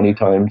of 20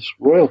 times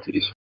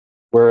royalties.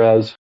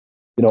 Whereas,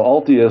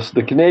 Altius,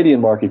 the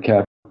Canadian market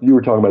cap, you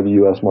were talking about the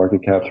U.S. market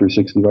cap,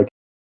 360, right?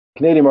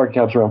 Canadian market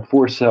cap's around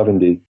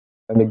 470.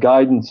 And the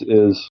guidance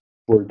is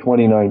for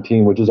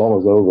 2019, which is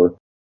almost over,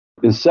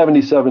 is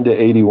 77 to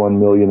 81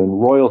 million in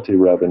royalty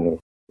revenue,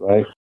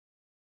 right?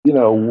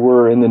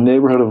 We're in the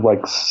neighborhood of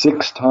like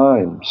 6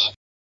 times.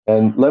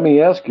 And let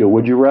me ask you,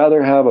 would you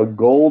rather have a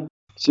gold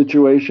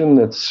situation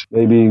that's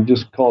maybe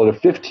just call it a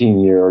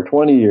 15-year or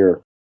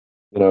 20-year,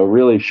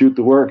 really shoot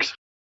the works,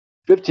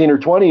 15 or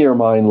 20-year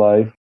mine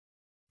life,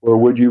 or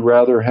would you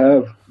rather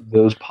have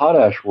those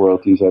potash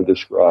royalties I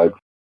described?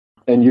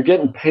 and you're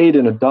getting paid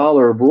in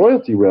 $1 of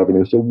royalty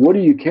revenue. So what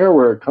do you care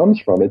where it comes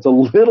from? It's a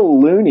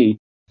little loony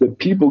that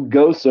people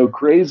go so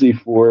crazy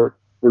for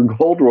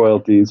gold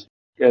royalties,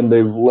 and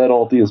they've let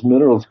Altius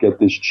Minerals get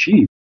this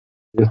cheap.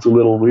 It's a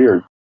little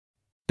weird.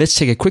 Let's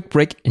take a quick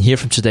break and hear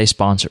from today's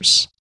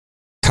sponsors.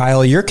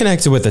 Kyle, you're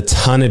connected with a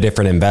ton of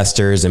different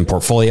investors and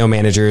portfolio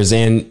managers,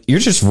 and you're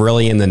just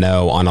really in the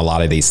know on a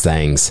lot of these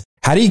things.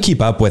 How do you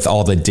keep up with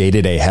all the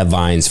day-to-day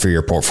headlines for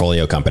your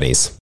portfolio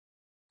companies?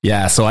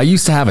 Yeah, so I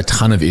used to have a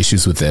ton of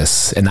issues with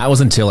this, and that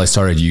was until I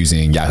started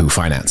using Yahoo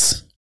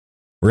Finance.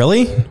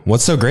 Really?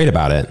 What's so great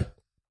about it?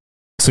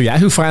 So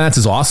Yahoo Finance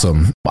is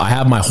awesome. I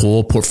have my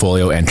whole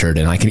portfolio entered,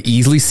 and I can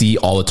easily see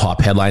all the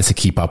top headlines to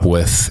keep up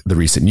with the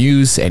recent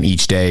news. And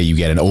each day you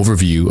get an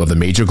overview of the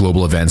major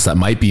global events that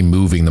might be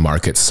moving the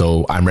market.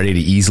 So I'm ready to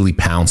easily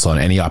pounce on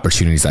any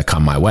opportunities that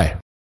come my way.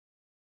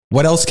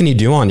 What else can you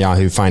do on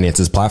Yahoo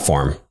Finance's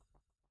platform?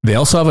 They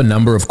also have a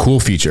number of cool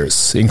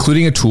features,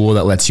 including a tool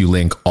that lets you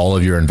link all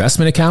of your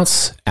investment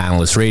accounts,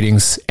 analyst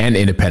ratings, and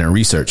independent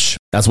research,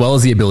 as well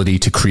as the ability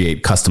to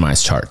create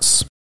customized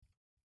charts.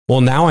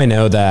 Well, now I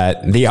know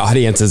that the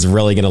audience is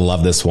really going to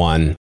love this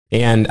one.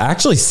 And I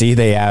actually see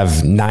they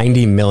have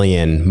 90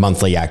 million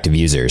monthly active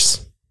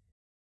users.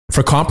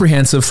 For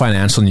comprehensive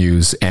financial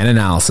news and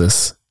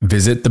analysis,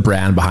 visit the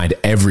brand behind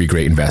every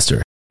great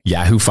investor,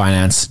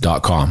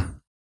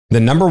 yahoofinance.com. The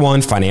number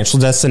one financial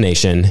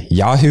destination,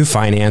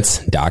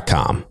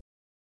 yahoofinance.com.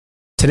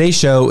 Today's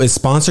show is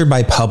sponsored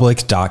by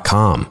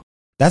public.com.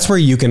 That's where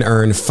you can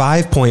earn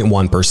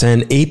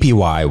 5.1%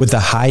 APY with a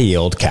high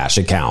yield cash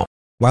account.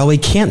 While we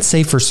can't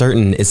say for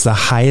certain it's the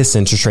highest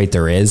interest rate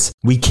there is,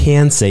 we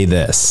can say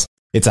this.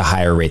 It's a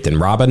higher rate than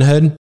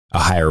Robinhood, a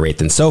higher rate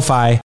than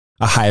SoFi,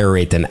 a higher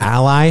rate than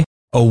Ally,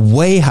 a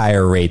way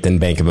higher rate than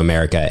Bank of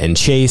America and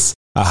Chase,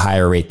 a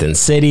higher rate than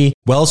Citi,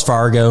 Wells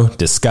Fargo,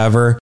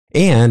 Discover,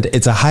 and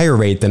it's a higher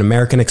rate than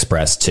American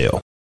Express too.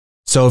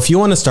 So if you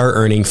want to start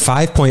earning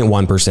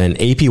 5.1%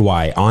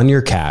 APY on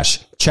your cash,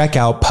 check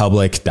out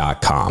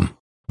public.com.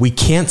 We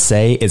can't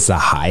say it's the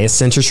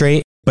highest interest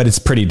rate, but it's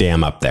pretty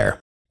damn up there.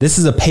 This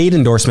is a paid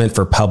endorsement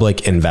for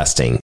Public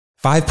Investing.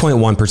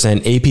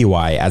 5.1%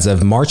 APY as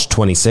of March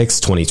 26,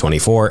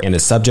 2024, and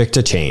is subject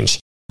to change.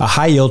 A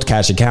high-yield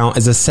cash account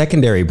is a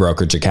secondary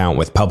brokerage account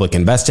with Public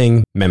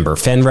Investing, member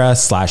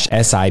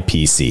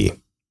FINRA/SIPC.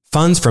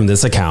 Funds from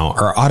this account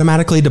are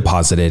automatically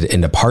deposited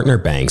into partner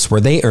banks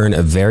where they earn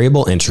a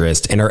variable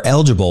interest and are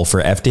eligible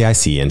for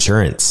FDIC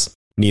insurance.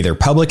 Neither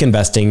Public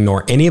Investing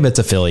nor any of its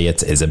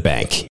affiliates is a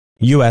bank.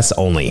 U.S.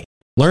 only.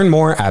 Learn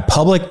more at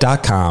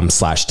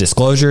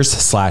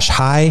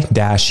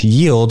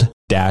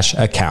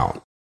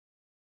public.com/disclosures/high-yield-account.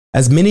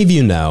 As many of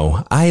you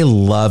know, I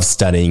love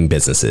studying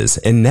businesses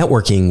and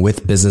networking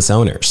with business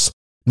owners.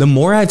 The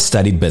more I've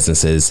studied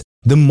businesses,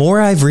 the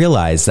more I've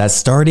realized that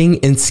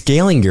starting and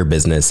scaling your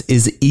business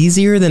is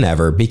easier than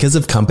ever because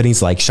of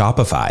companies like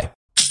Shopify.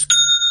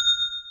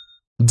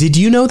 Did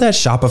you know that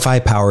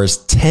Shopify powers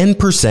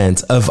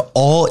 10% of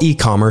all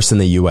e-commerce in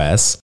the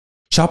US?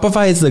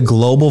 Shopify is the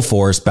global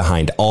force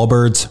behind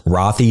Allbirds,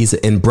 Rothy's,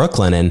 and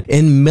Brooklinen,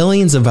 and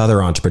millions of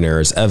other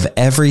entrepreneurs of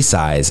every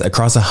size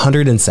across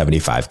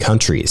 175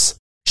 countries.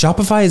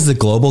 Shopify is the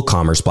global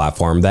commerce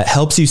platform that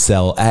helps you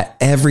sell at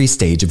every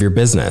stage of your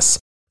business,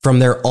 from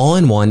their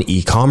all-in-one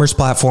e-commerce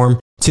platform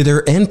to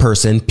their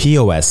in-person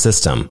POS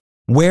system.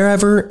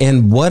 Wherever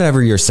and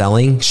whatever you're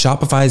selling,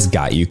 Shopify's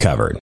got you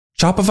covered.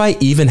 Shopify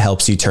even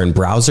helps you turn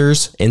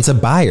browsers into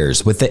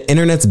buyers with the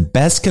internet's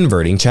best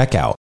converting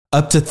checkout,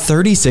 up to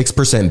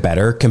 36%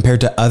 better compared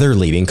to other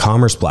leading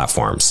commerce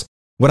platforms.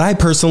 What I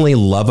personally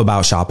love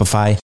about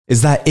Shopify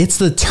is that it's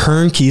the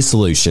turnkey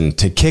solution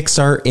to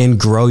kickstart and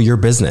grow your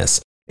business,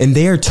 and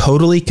they are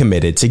totally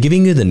committed to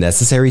giving you the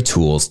necessary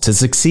tools to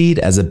succeed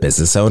as a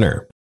business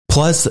owner.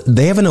 Plus,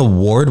 they have an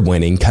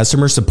award-winning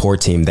customer support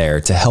team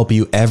there to help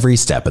you every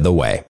step of the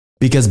way.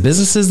 Because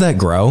businesses that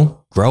grow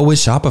with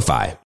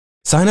Shopify.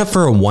 Sign up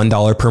for a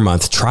 $1 per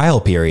month trial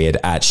period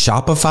at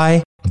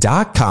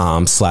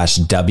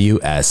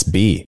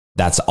shopify.com/WSB.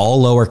 That's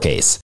all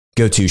lowercase.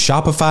 Go to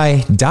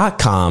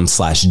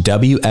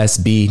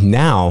shopify.com/WSB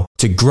now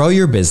to grow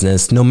your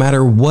business no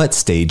matter what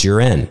stage you're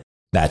in.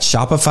 That's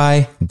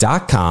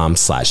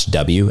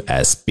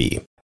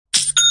shopify.com/WSB.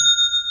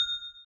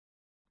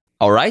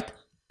 All right,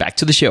 back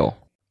to the show.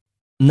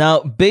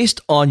 Now,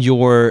 based on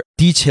your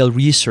detailed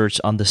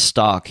research on the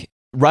stock,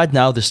 right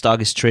now the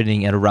stock is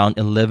trading at around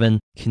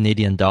 11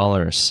 Canadian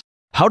dollars.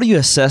 How do you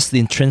assess the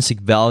intrinsic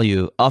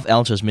value of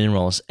Altius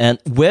Minerals, and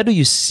where do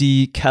you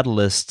see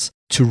catalysts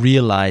to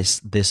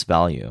realize this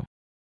value?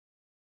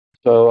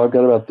 So I've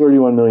got about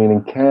 31 million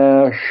in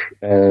cash,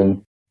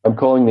 and I'm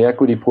calling the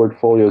equity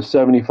portfolio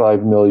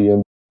 75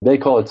 million. They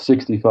call it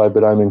 65,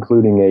 but I'm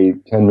including a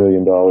 $10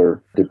 million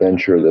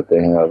debenture that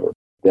they have, a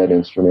debt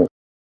instrument.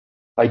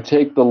 I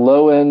take the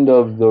low end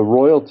of the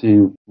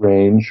royalty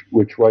range,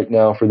 which right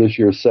now for this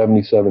year is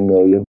 77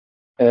 million,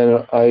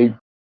 and I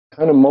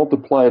kind of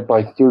multiply it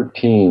by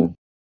 13.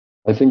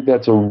 I think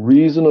that's a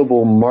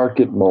reasonable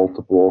market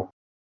multiple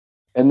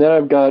And then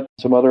I've got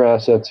some other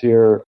assets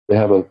here. They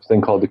have a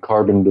thing called the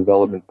Carbon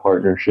Development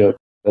Partnership,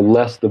 and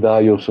less the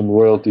value of some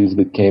royalties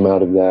that came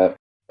out of that.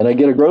 And I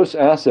get a gross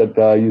asset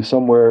value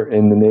somewhere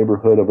in the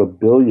neighborhood of $1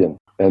 billion.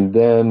 And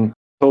then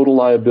total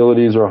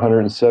liabilities are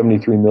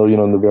 $173 million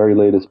on the very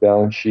latest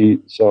balance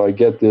sheet. So I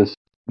get this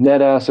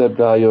net asset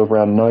value of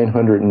around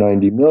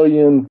 $990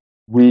 million.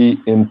 We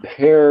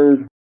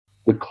impaired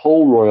the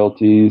coal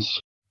royalties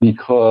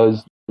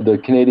because the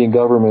Canadian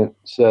government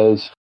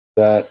says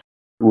that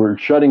we're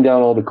shutting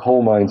down all the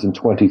coal mines in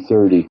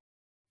 2030.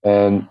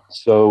 And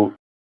so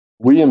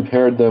we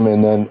impaired them,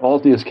 and then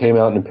Altius came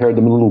out and impaired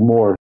them a little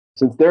more.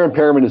 Since their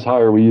impairment is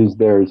higher, we use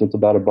theirs. It's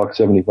about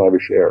 $1.75 a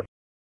share.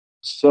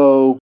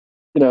 So,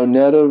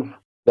 net of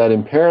that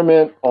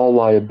impairment, all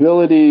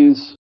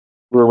liabilities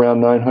were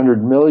around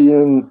 900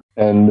 million,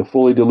 and the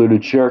fully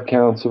diluted share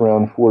count's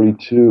around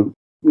 42,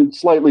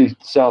 slightly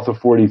south of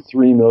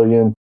 43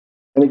 million.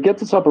 And it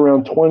gets us up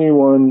around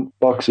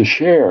 $21 a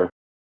share,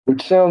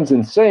 which sounds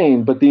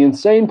insane. But the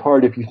insane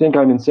part, if you think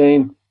I'm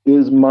insane,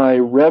 is my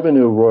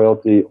revenue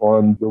royalty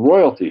on the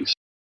royalties.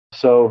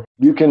 So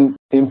you can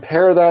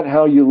impair that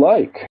how you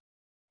like.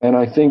 And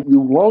I think you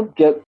won't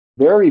get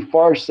very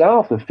far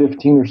south of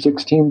 15 or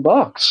 16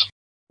 bucks.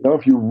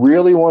 If you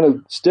really want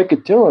to stick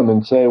it to them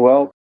and say,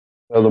 well,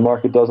 the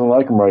market doesn't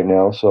like them right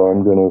now, so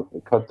I'm going to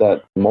cut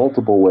that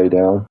multiple way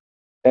down.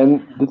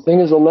 And the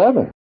thing is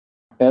 11.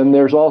 And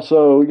there's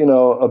also,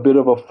 a bit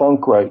of a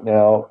funk right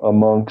now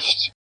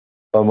amongst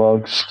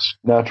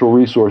natural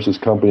resources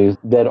companies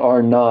that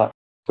are not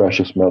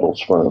precious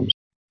metals firms.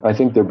 I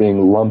think they're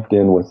being lumped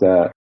in with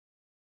that.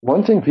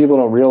 One thing people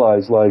don't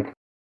realize,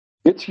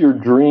 it's your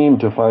dream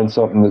to find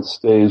something that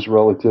stays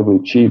relatively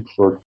cheap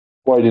for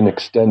quite an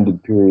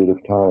extended period of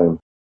time.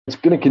 It's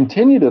going to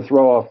continue to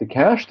throw off the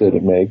cash that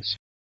it makes,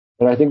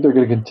 and I think they're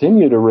going to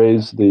continue to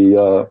raise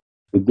the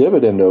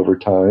dividend over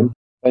time.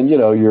 And,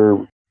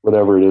 your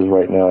whatever it is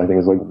right now, I think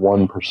it's like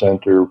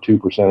 1% or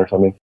 2% or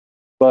something.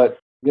 But,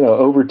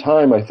 over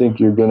time, I think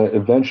you're going to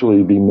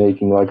eventually be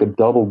making like a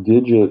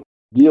double-digit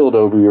yield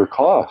over your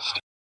cost.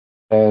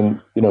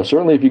 And,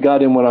 certainly if you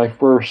got in when I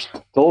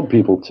first told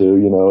people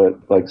to, at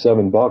like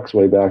 $7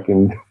 way back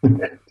in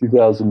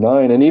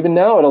 2009, and even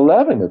now at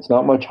 11, it's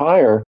not much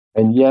higher.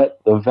 And yet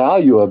the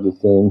value of the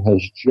thing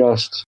has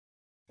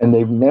and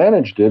they've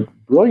managed it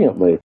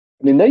brilliantly.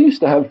 I mean, they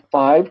used to have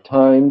 5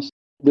 times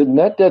the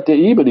net debt to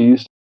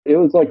EBITDA. It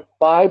was like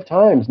 5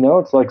 times. Now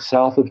it's like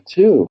south of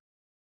 2,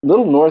 a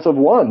little north of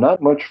 1, not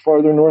much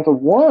farther north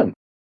of 1.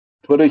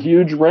 Put a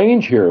huge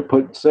range here.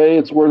 Say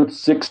it's worth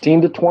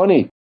 16 to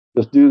 20.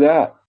 Just do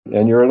that,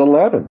 and you're at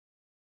 11.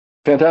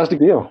 Fantastic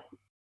deal.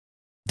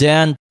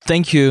 Dan,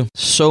 thank you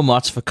so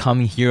much for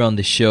coming here on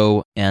the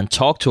show and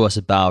talk to us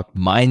about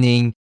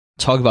mining,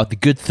 talk about the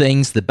good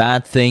things, the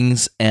bad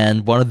things,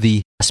 and one of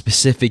the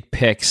specific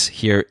picks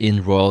here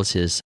in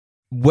royalties.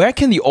 Where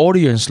can the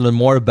audience learn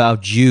more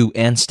about you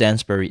and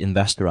Stansberry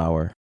Investor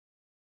Hour?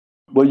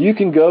 Well, you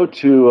can go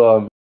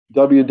to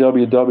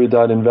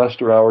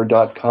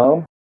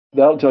www.investorhour.com.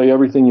 That'll tell you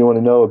everything you want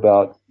to know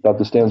about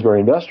the Stansberry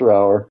Investor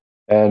Hour.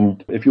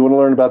 And if you want to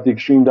learn about the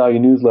Extreme Value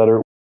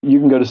newsletter, you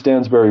can go to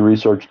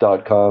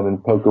stansberryresearch.com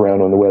and poke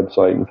around on the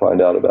website and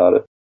find out about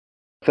it.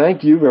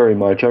 Thank you very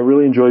much. I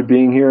really enjoyed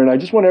being here. And I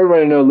just want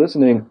everybody to know,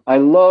 listening, I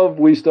love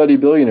We Study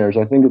Billionaires.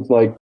 I think it's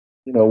like,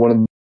 one of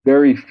the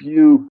very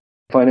few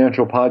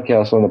financial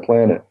podcasts on the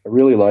planet. I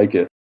really like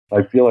it.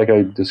 I feel like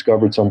I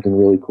discovered something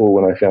really cool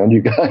when I found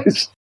you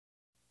guys.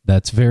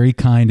 That's very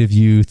kind of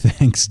you.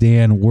 Thanks,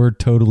 Dan. We're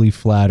totally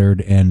flattered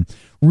and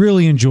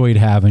really enjoyed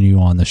having you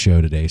on the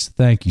show today. So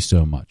thank you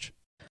so much.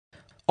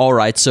 All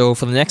right. So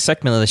for the next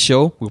segment of the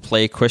show, we'll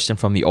play a question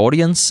from the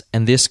audience.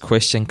 And this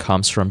question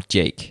comes from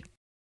Jake.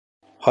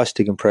 Hi,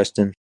 Stig and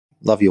Preston.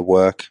 Love your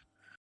work.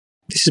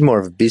 This is more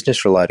of a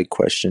business-related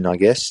question, I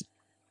guess.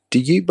 Do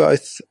you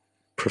both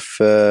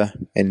prefer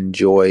and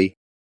enjoy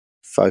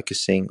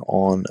focusing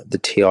on the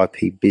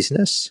TIP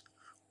business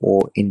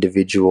or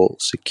individual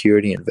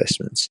security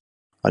investments?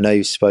 I know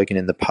you've spoken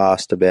in the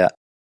past about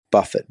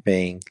Buffett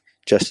being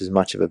just as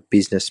much of a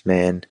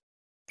businessman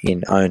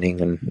in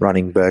owning and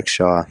running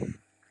Berkshire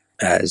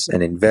as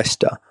an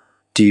investor.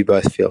 Do you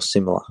both feel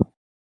similar?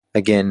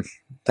 Again,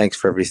 thanks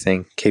for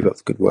everything. Keep up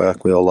the good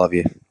work. We all love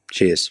you.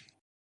 Cheers.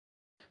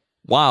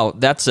 Wow,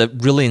 that's a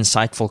really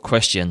insightful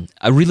question.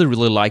 I really,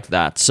 really like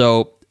that.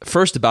 So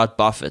first about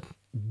Buffett.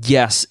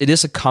 Yes, it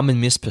is a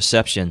common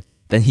misperception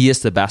that he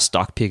is the best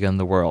stock picker in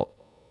the world.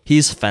 He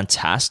is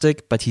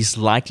fantastic, but he's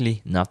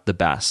likely not the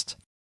best.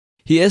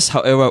 He is,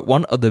 however,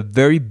 one of the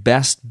very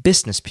best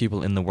business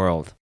people in the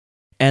world.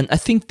 And I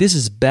think this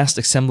is best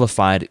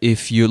exemplified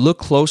if you look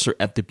closer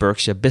at the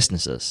Berkshire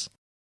businesses.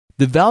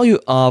 The value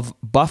of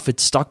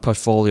Buffett's stock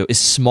portfolio is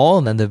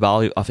smaller than the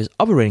value of his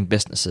operating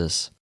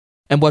businesses.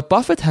 And what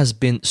Buffett has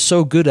been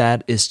so good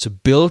at is to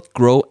build,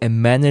 grow,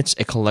 and manage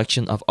a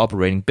collection of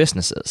operating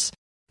businesses.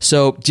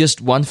 So just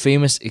one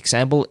famous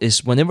example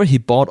is whenever he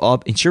bought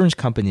up insurance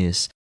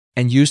companies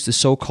and used the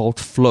so-called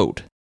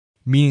float,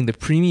 meaning the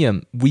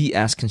premium we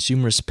as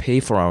consumers pay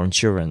for our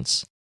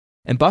insurance.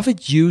 And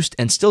Buffett used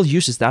and still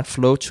uses that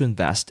flow to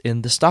invest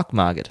in the stock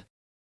market.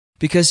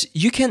 Because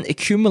you can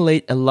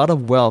accumulate a lot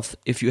of wealth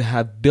if you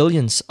have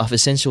billions of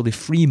essentially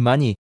free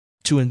money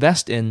to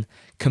invest in,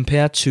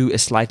 compared to a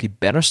slightly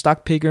better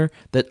stock picker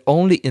that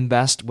only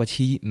invests what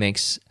he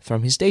makes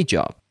from his day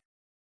job.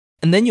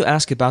 And then you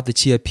ask about the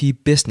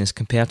TIP business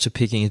compared to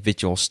picking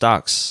individual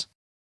stocks.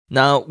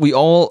 Now, we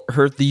all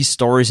heard these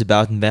stories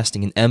about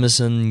investing in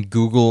Amazon,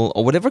 Google,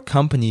 or whatever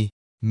company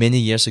many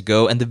years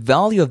ago, and the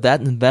value of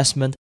that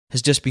investment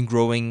has just been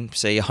growing,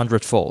 say,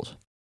 100-fold.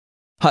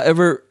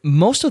 However,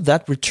 most of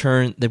that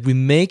return that we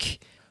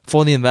make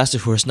for the investor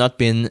who has not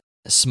been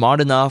smart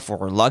enough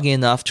or lucky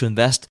enough to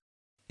invest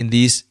in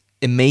these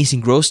amazing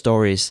growth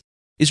stories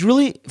is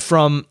really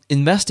from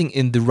investing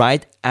in the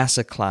right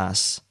asset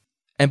class.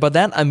 And by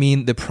that, I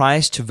mean the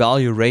price to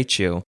value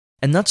ratio,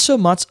 and not so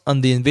much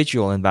on the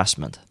individual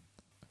investment.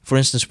 For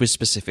instance, which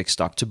specific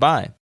stock to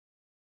buy.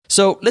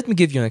 So let me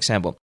give you an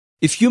example.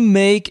 If you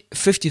make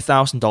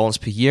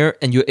 $50,000 per year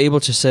and you're able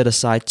to set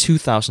aside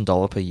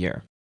 $2,000 per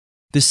year,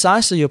 the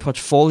size of your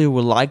portfolio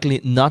will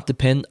likely not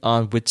depend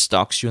on which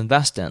stocks you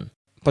invest in,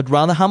 but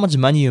rather how much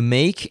money you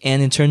make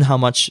and in turn how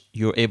much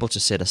you're able to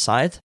set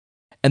aside.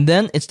 And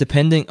then it's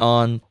depending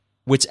on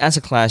which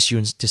asset class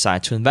you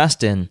decide to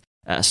invest in,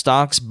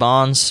 stocks,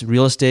 bonds,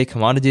 real estate,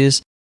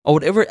 commodities, or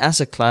whatever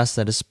asset class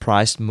that is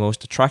priced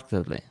most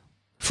attractively.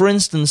 For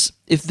instance,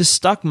 if the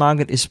stock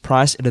market is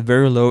priced at a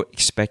very low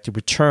expected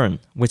return,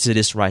 which it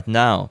is right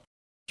now,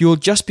 you'll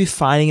just be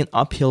fighting an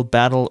uphill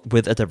battle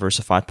with a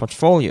diversified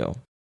portfolio.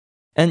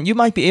 And you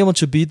might be able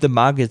to beat the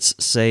market's,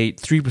 say,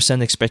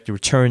 3% expected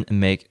return and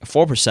make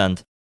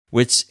 4%,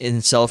 which in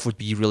itself would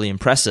be really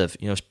impressive.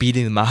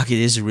 Beating the market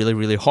is really,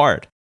 really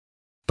hard.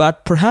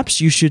 But perhaps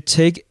you should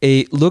take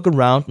a look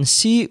around and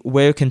see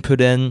where you can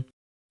put in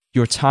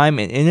your time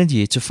and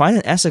energy to find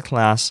an asset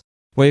class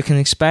where you can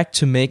expect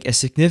to make a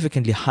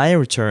significantly higher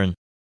return.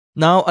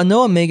 Now, I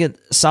know I make it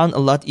sound a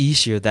lot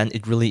easier than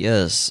it really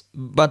is,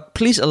 but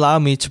please allow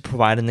me to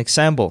provide an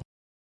example.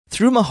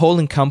 Through my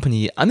holding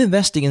company, I'm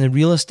investing in a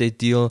real estate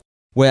deal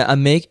where I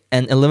make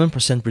an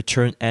 11%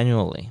 return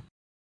annually.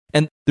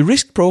 And the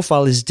risk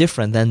profile is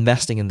different than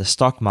investing in the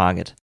stock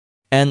market.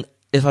 And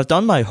if I've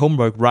done my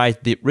homework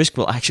right, the risk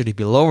will actually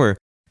be lower,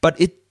 but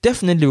it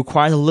definitely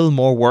requires a little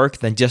more work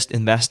than just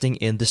investing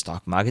in the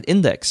stock market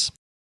index.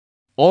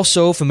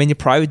 Also, for many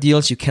private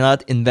deals, you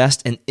cannot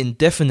invest an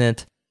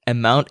indefinite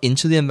amount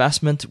into the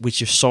investment, which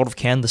you sort of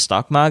can the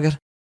stock market.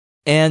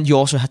 And you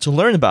also have to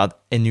learn about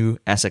a new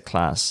asset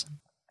class.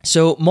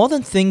 So more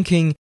than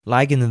thinking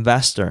like an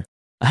investor,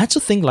 I had to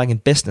think like a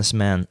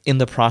businessman in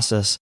the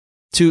process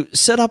to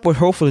set up what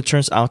hopefully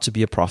turns out to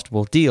be a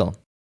profitable deal.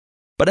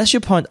 But as you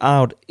point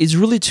out, it's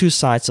really two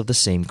sides of the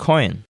same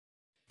coin.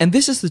 And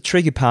this is the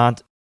tricky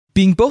part.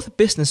 Being both a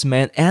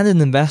businessman and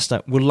an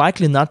investor will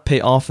likely not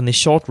pay off in the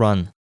short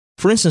run.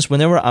 For instance,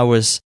 whenever I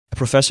was a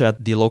professor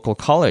at the local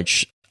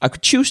college, I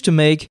could choose to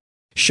make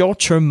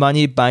short-term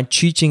money by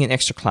teaching an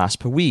extra class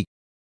per week.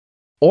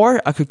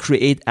 Or I could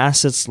create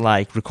assets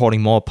like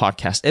recording more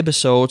podcast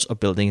episodes or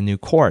building a new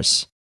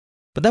course.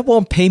 But that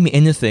won't pay me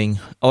anything,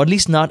 or at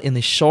least not in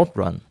the short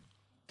run.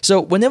 So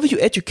whenever you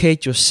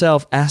educate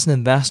yourself as an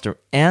investor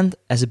and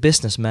as a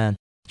businessman,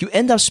 you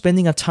end up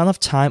spending a ton of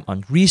time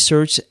on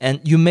research and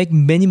you make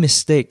many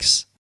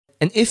mistakes.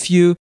 And if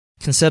you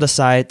can set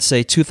aside,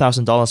 say,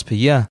 $2,000 per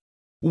year,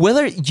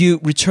 whether you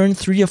return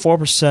 3 or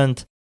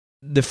 4%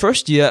 the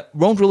first year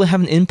won't really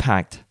have an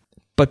impact.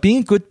 But being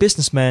a good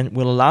businessman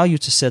will allow you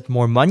to set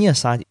more money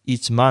aside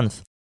each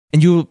month,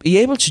 and you will be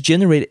able to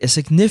generate a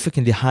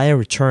significantly higher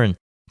return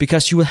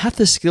because you will have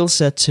the skill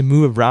set to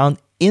move around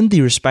in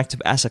the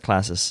respective asset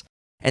classes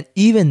and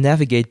even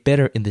navigate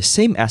better in the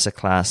same asset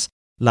class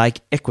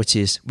like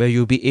equities, where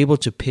you'll be able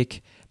to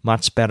pick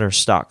much better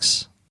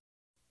stocks.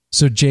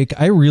 So Jake,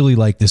 I really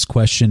like this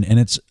question, and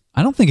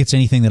I don't think it's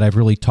anything that I've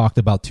really talked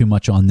about too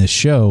much on this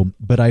show,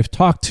 but I've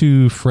talked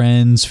to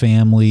friends,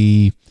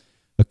 family,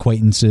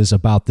 acquaintances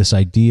about this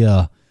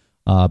idea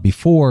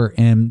before.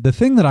 And the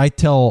thing that I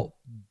tell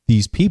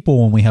these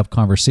people when we have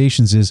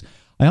conversations is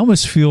I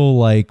almost feel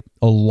like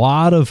a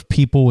lot of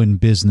people in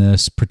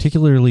business,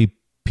 particularly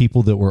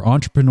people that were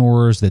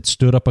entrepreneurs that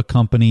stood up a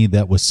company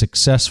that was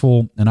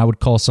successful, and I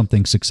would call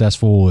something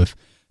successful if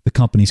the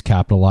company's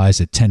capitalized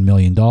at $10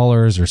 million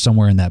or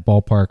somewhere in that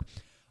ballpark,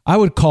 I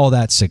would call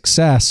that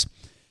success.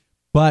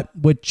 But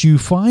what you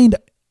find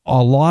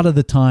a lot of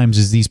the times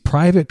is these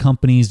private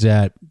companies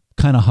that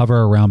kind of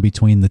hover around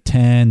between the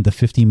 $10 to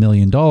 $50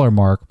 million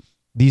mark,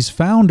 these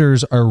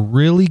founders are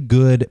really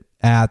good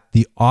at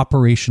the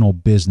operational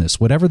business.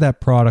 Whatever that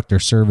product or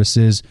service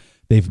is,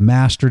 they've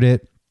mastered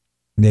it.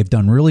 They've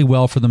done really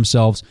well for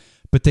themselves,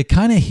 but they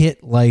kind of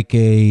hit like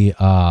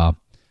a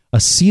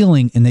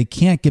ceiling and they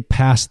can't get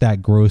past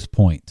that growth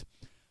point.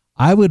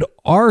 I would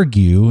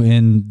argue,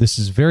 and this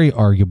is very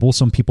arguable,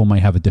 some people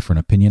might have a different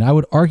opinion, I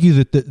would argue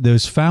that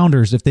those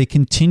founders, if they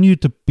continue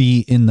to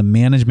be in the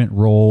management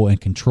role and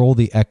control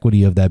the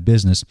equity of that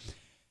business,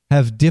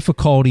 have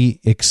difficulty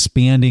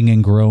expanding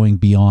and growing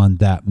beyond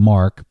that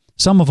mark.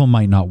 Some of them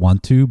might not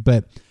want to,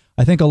 but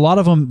I think a lot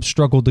of them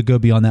struggle to go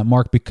beyond that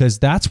mark because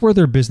that's where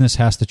their business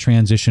has to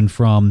transition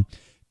from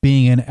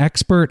being an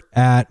expert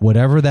at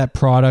whatever that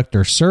product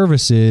or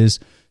service is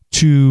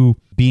to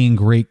being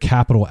great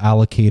capital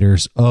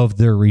allocators of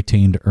their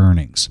retained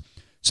earnings.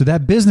 So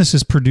that business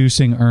is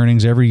producing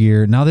earnings every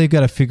year. Now they've got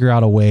to figure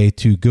out a way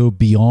to go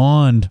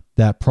beyond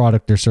that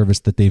product or service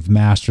that they've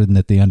mastered and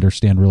that they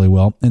understand really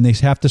well. And they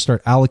have to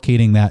start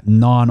allocating that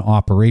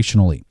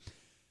non-operationally.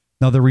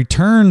 Now the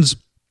returns,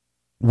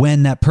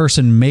 when that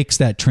person makes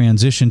that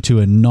transition to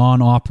a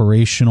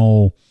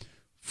non-operational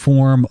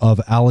form of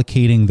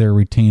allocating their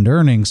retained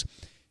earnings,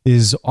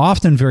 is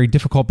often very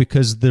difficult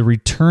because the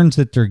returns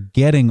that they're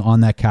getting on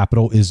that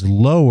capital is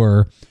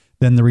lower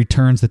than the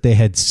returns that they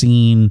had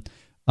seen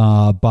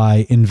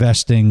by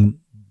investing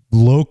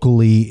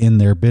locally in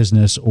their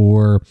business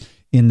or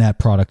in that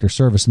product or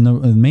service. And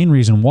the main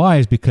reason why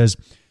is because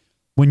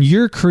when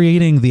you're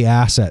creating the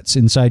assets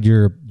inside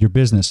your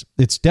business,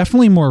 it's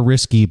definitely more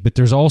risky, but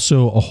there's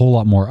also a whole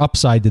lot more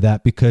upside to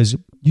that because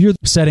you're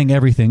setting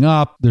everything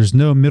up. There's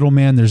no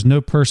middleman. There's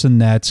no person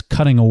that's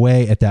cutting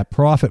away at that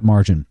profit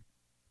margin.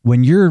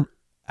 When you're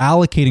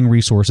allocating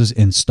resources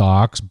in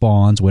stocks,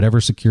 bonds, whatever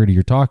security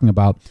you're talking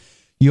about,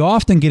 you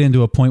often get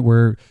into a point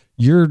where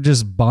you're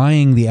just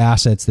buying the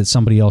assets that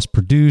somebody else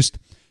produced.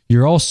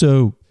 You're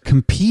also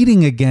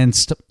competing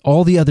against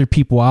all the other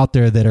people out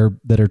there that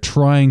are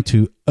trying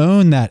to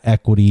own that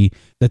equity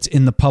that's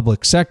in the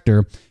public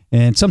sector.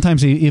 And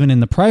sometimes even in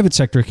the private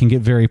sector, it can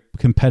get very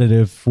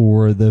competitive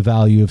for the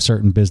value of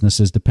certain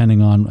businesses,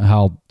 depending on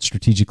how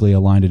strategically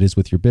aligned it is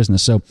with your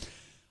business. So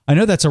I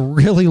know that's a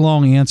really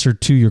long answer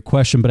to your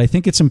question, but I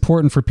think it's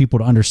important for people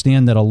to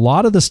understand that a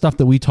lot of the stuff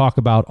that we talk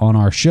about on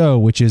our show,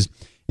 which is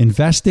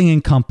investing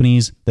in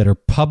companies that are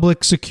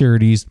public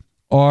securities,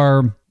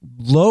 are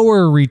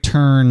lower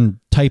return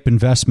type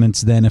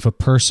investments than if a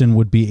person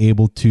would be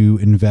able to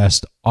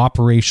invest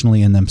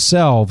operationally in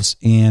themselves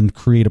and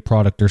create a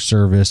product or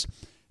service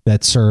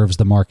that serves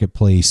the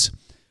marketplace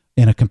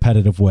in a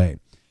competitive way.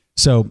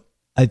 So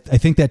I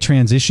think that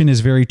transition is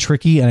very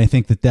tricky, and I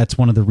think that that's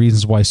one of the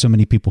reasons why so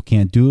many people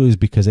can't do it, is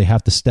because they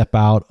have to step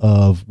out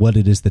of what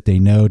it is that they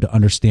know to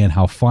understand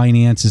how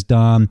finance is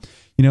done.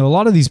 You know, a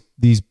lot of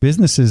these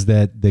businesses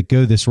that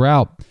go this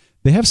route,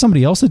 they have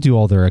somebody else to do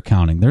all their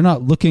accounting. They're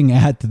not looking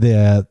at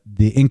the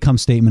income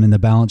statement and the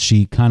balance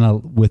sheet kind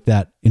of with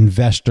that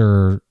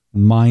investor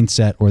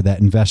mindset or that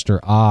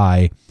investor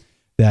eye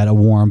that a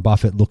Warren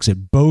Buffett looks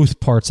at both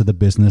parts of the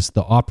business,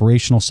 the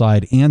operational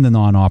side and the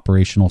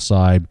non-operational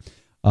side,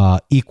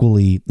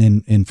 equally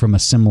and from a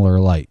similar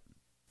light.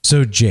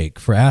 So Jake,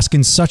 for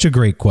asking such a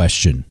great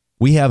question,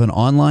 we have an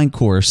online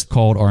course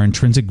called our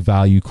Intrinsic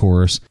Value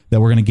course that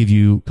we're going to give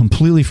you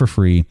completely for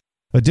free.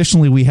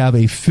 Additionally, we have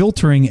a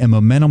filtering and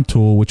momentum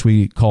tool, which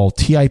we call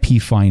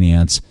TIP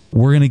Finance.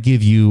 We're going to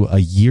give you a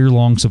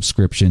year-long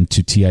subscription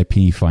to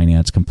TIP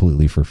Finance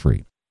completely for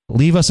free.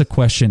 Leave us a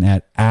question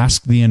at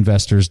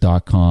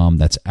asktheinvestors.com.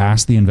 That's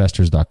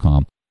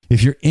asktheinvestors.com.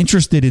 If you're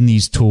interested in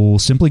these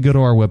tools, simply go to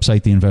our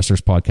website,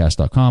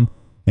 theinvestorspodcast.com,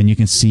 and you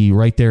can see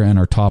right there in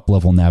our top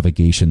level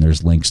navigation,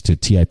 there's links to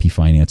TIP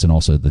Finance and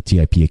also the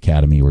TIP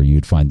Academy where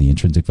you'd find the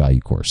Intrinsic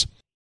Value course.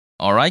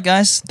 All right,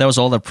 guys, that was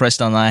all that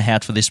Preston and I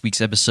had for this week's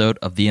episode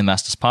of The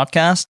Investors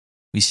Podcast.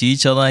 We see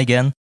each other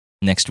again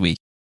next week.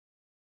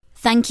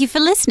 Thank you for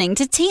listening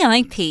to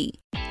TIP.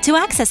 To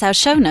access our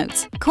show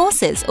notes,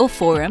 courses, or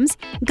forums,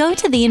 go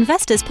to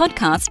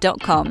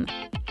theinvestorspodcast.com.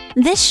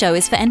 This show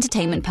is for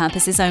entertainment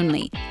purposes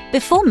only.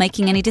 Before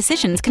making any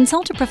decisions,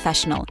 consult a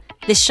professional.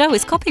 This show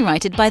is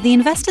copyrighted by the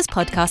Investors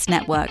Podcast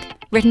Network.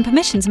 Written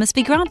permissions must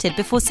be granted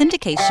before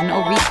syndication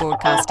or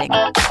rebroadcasting.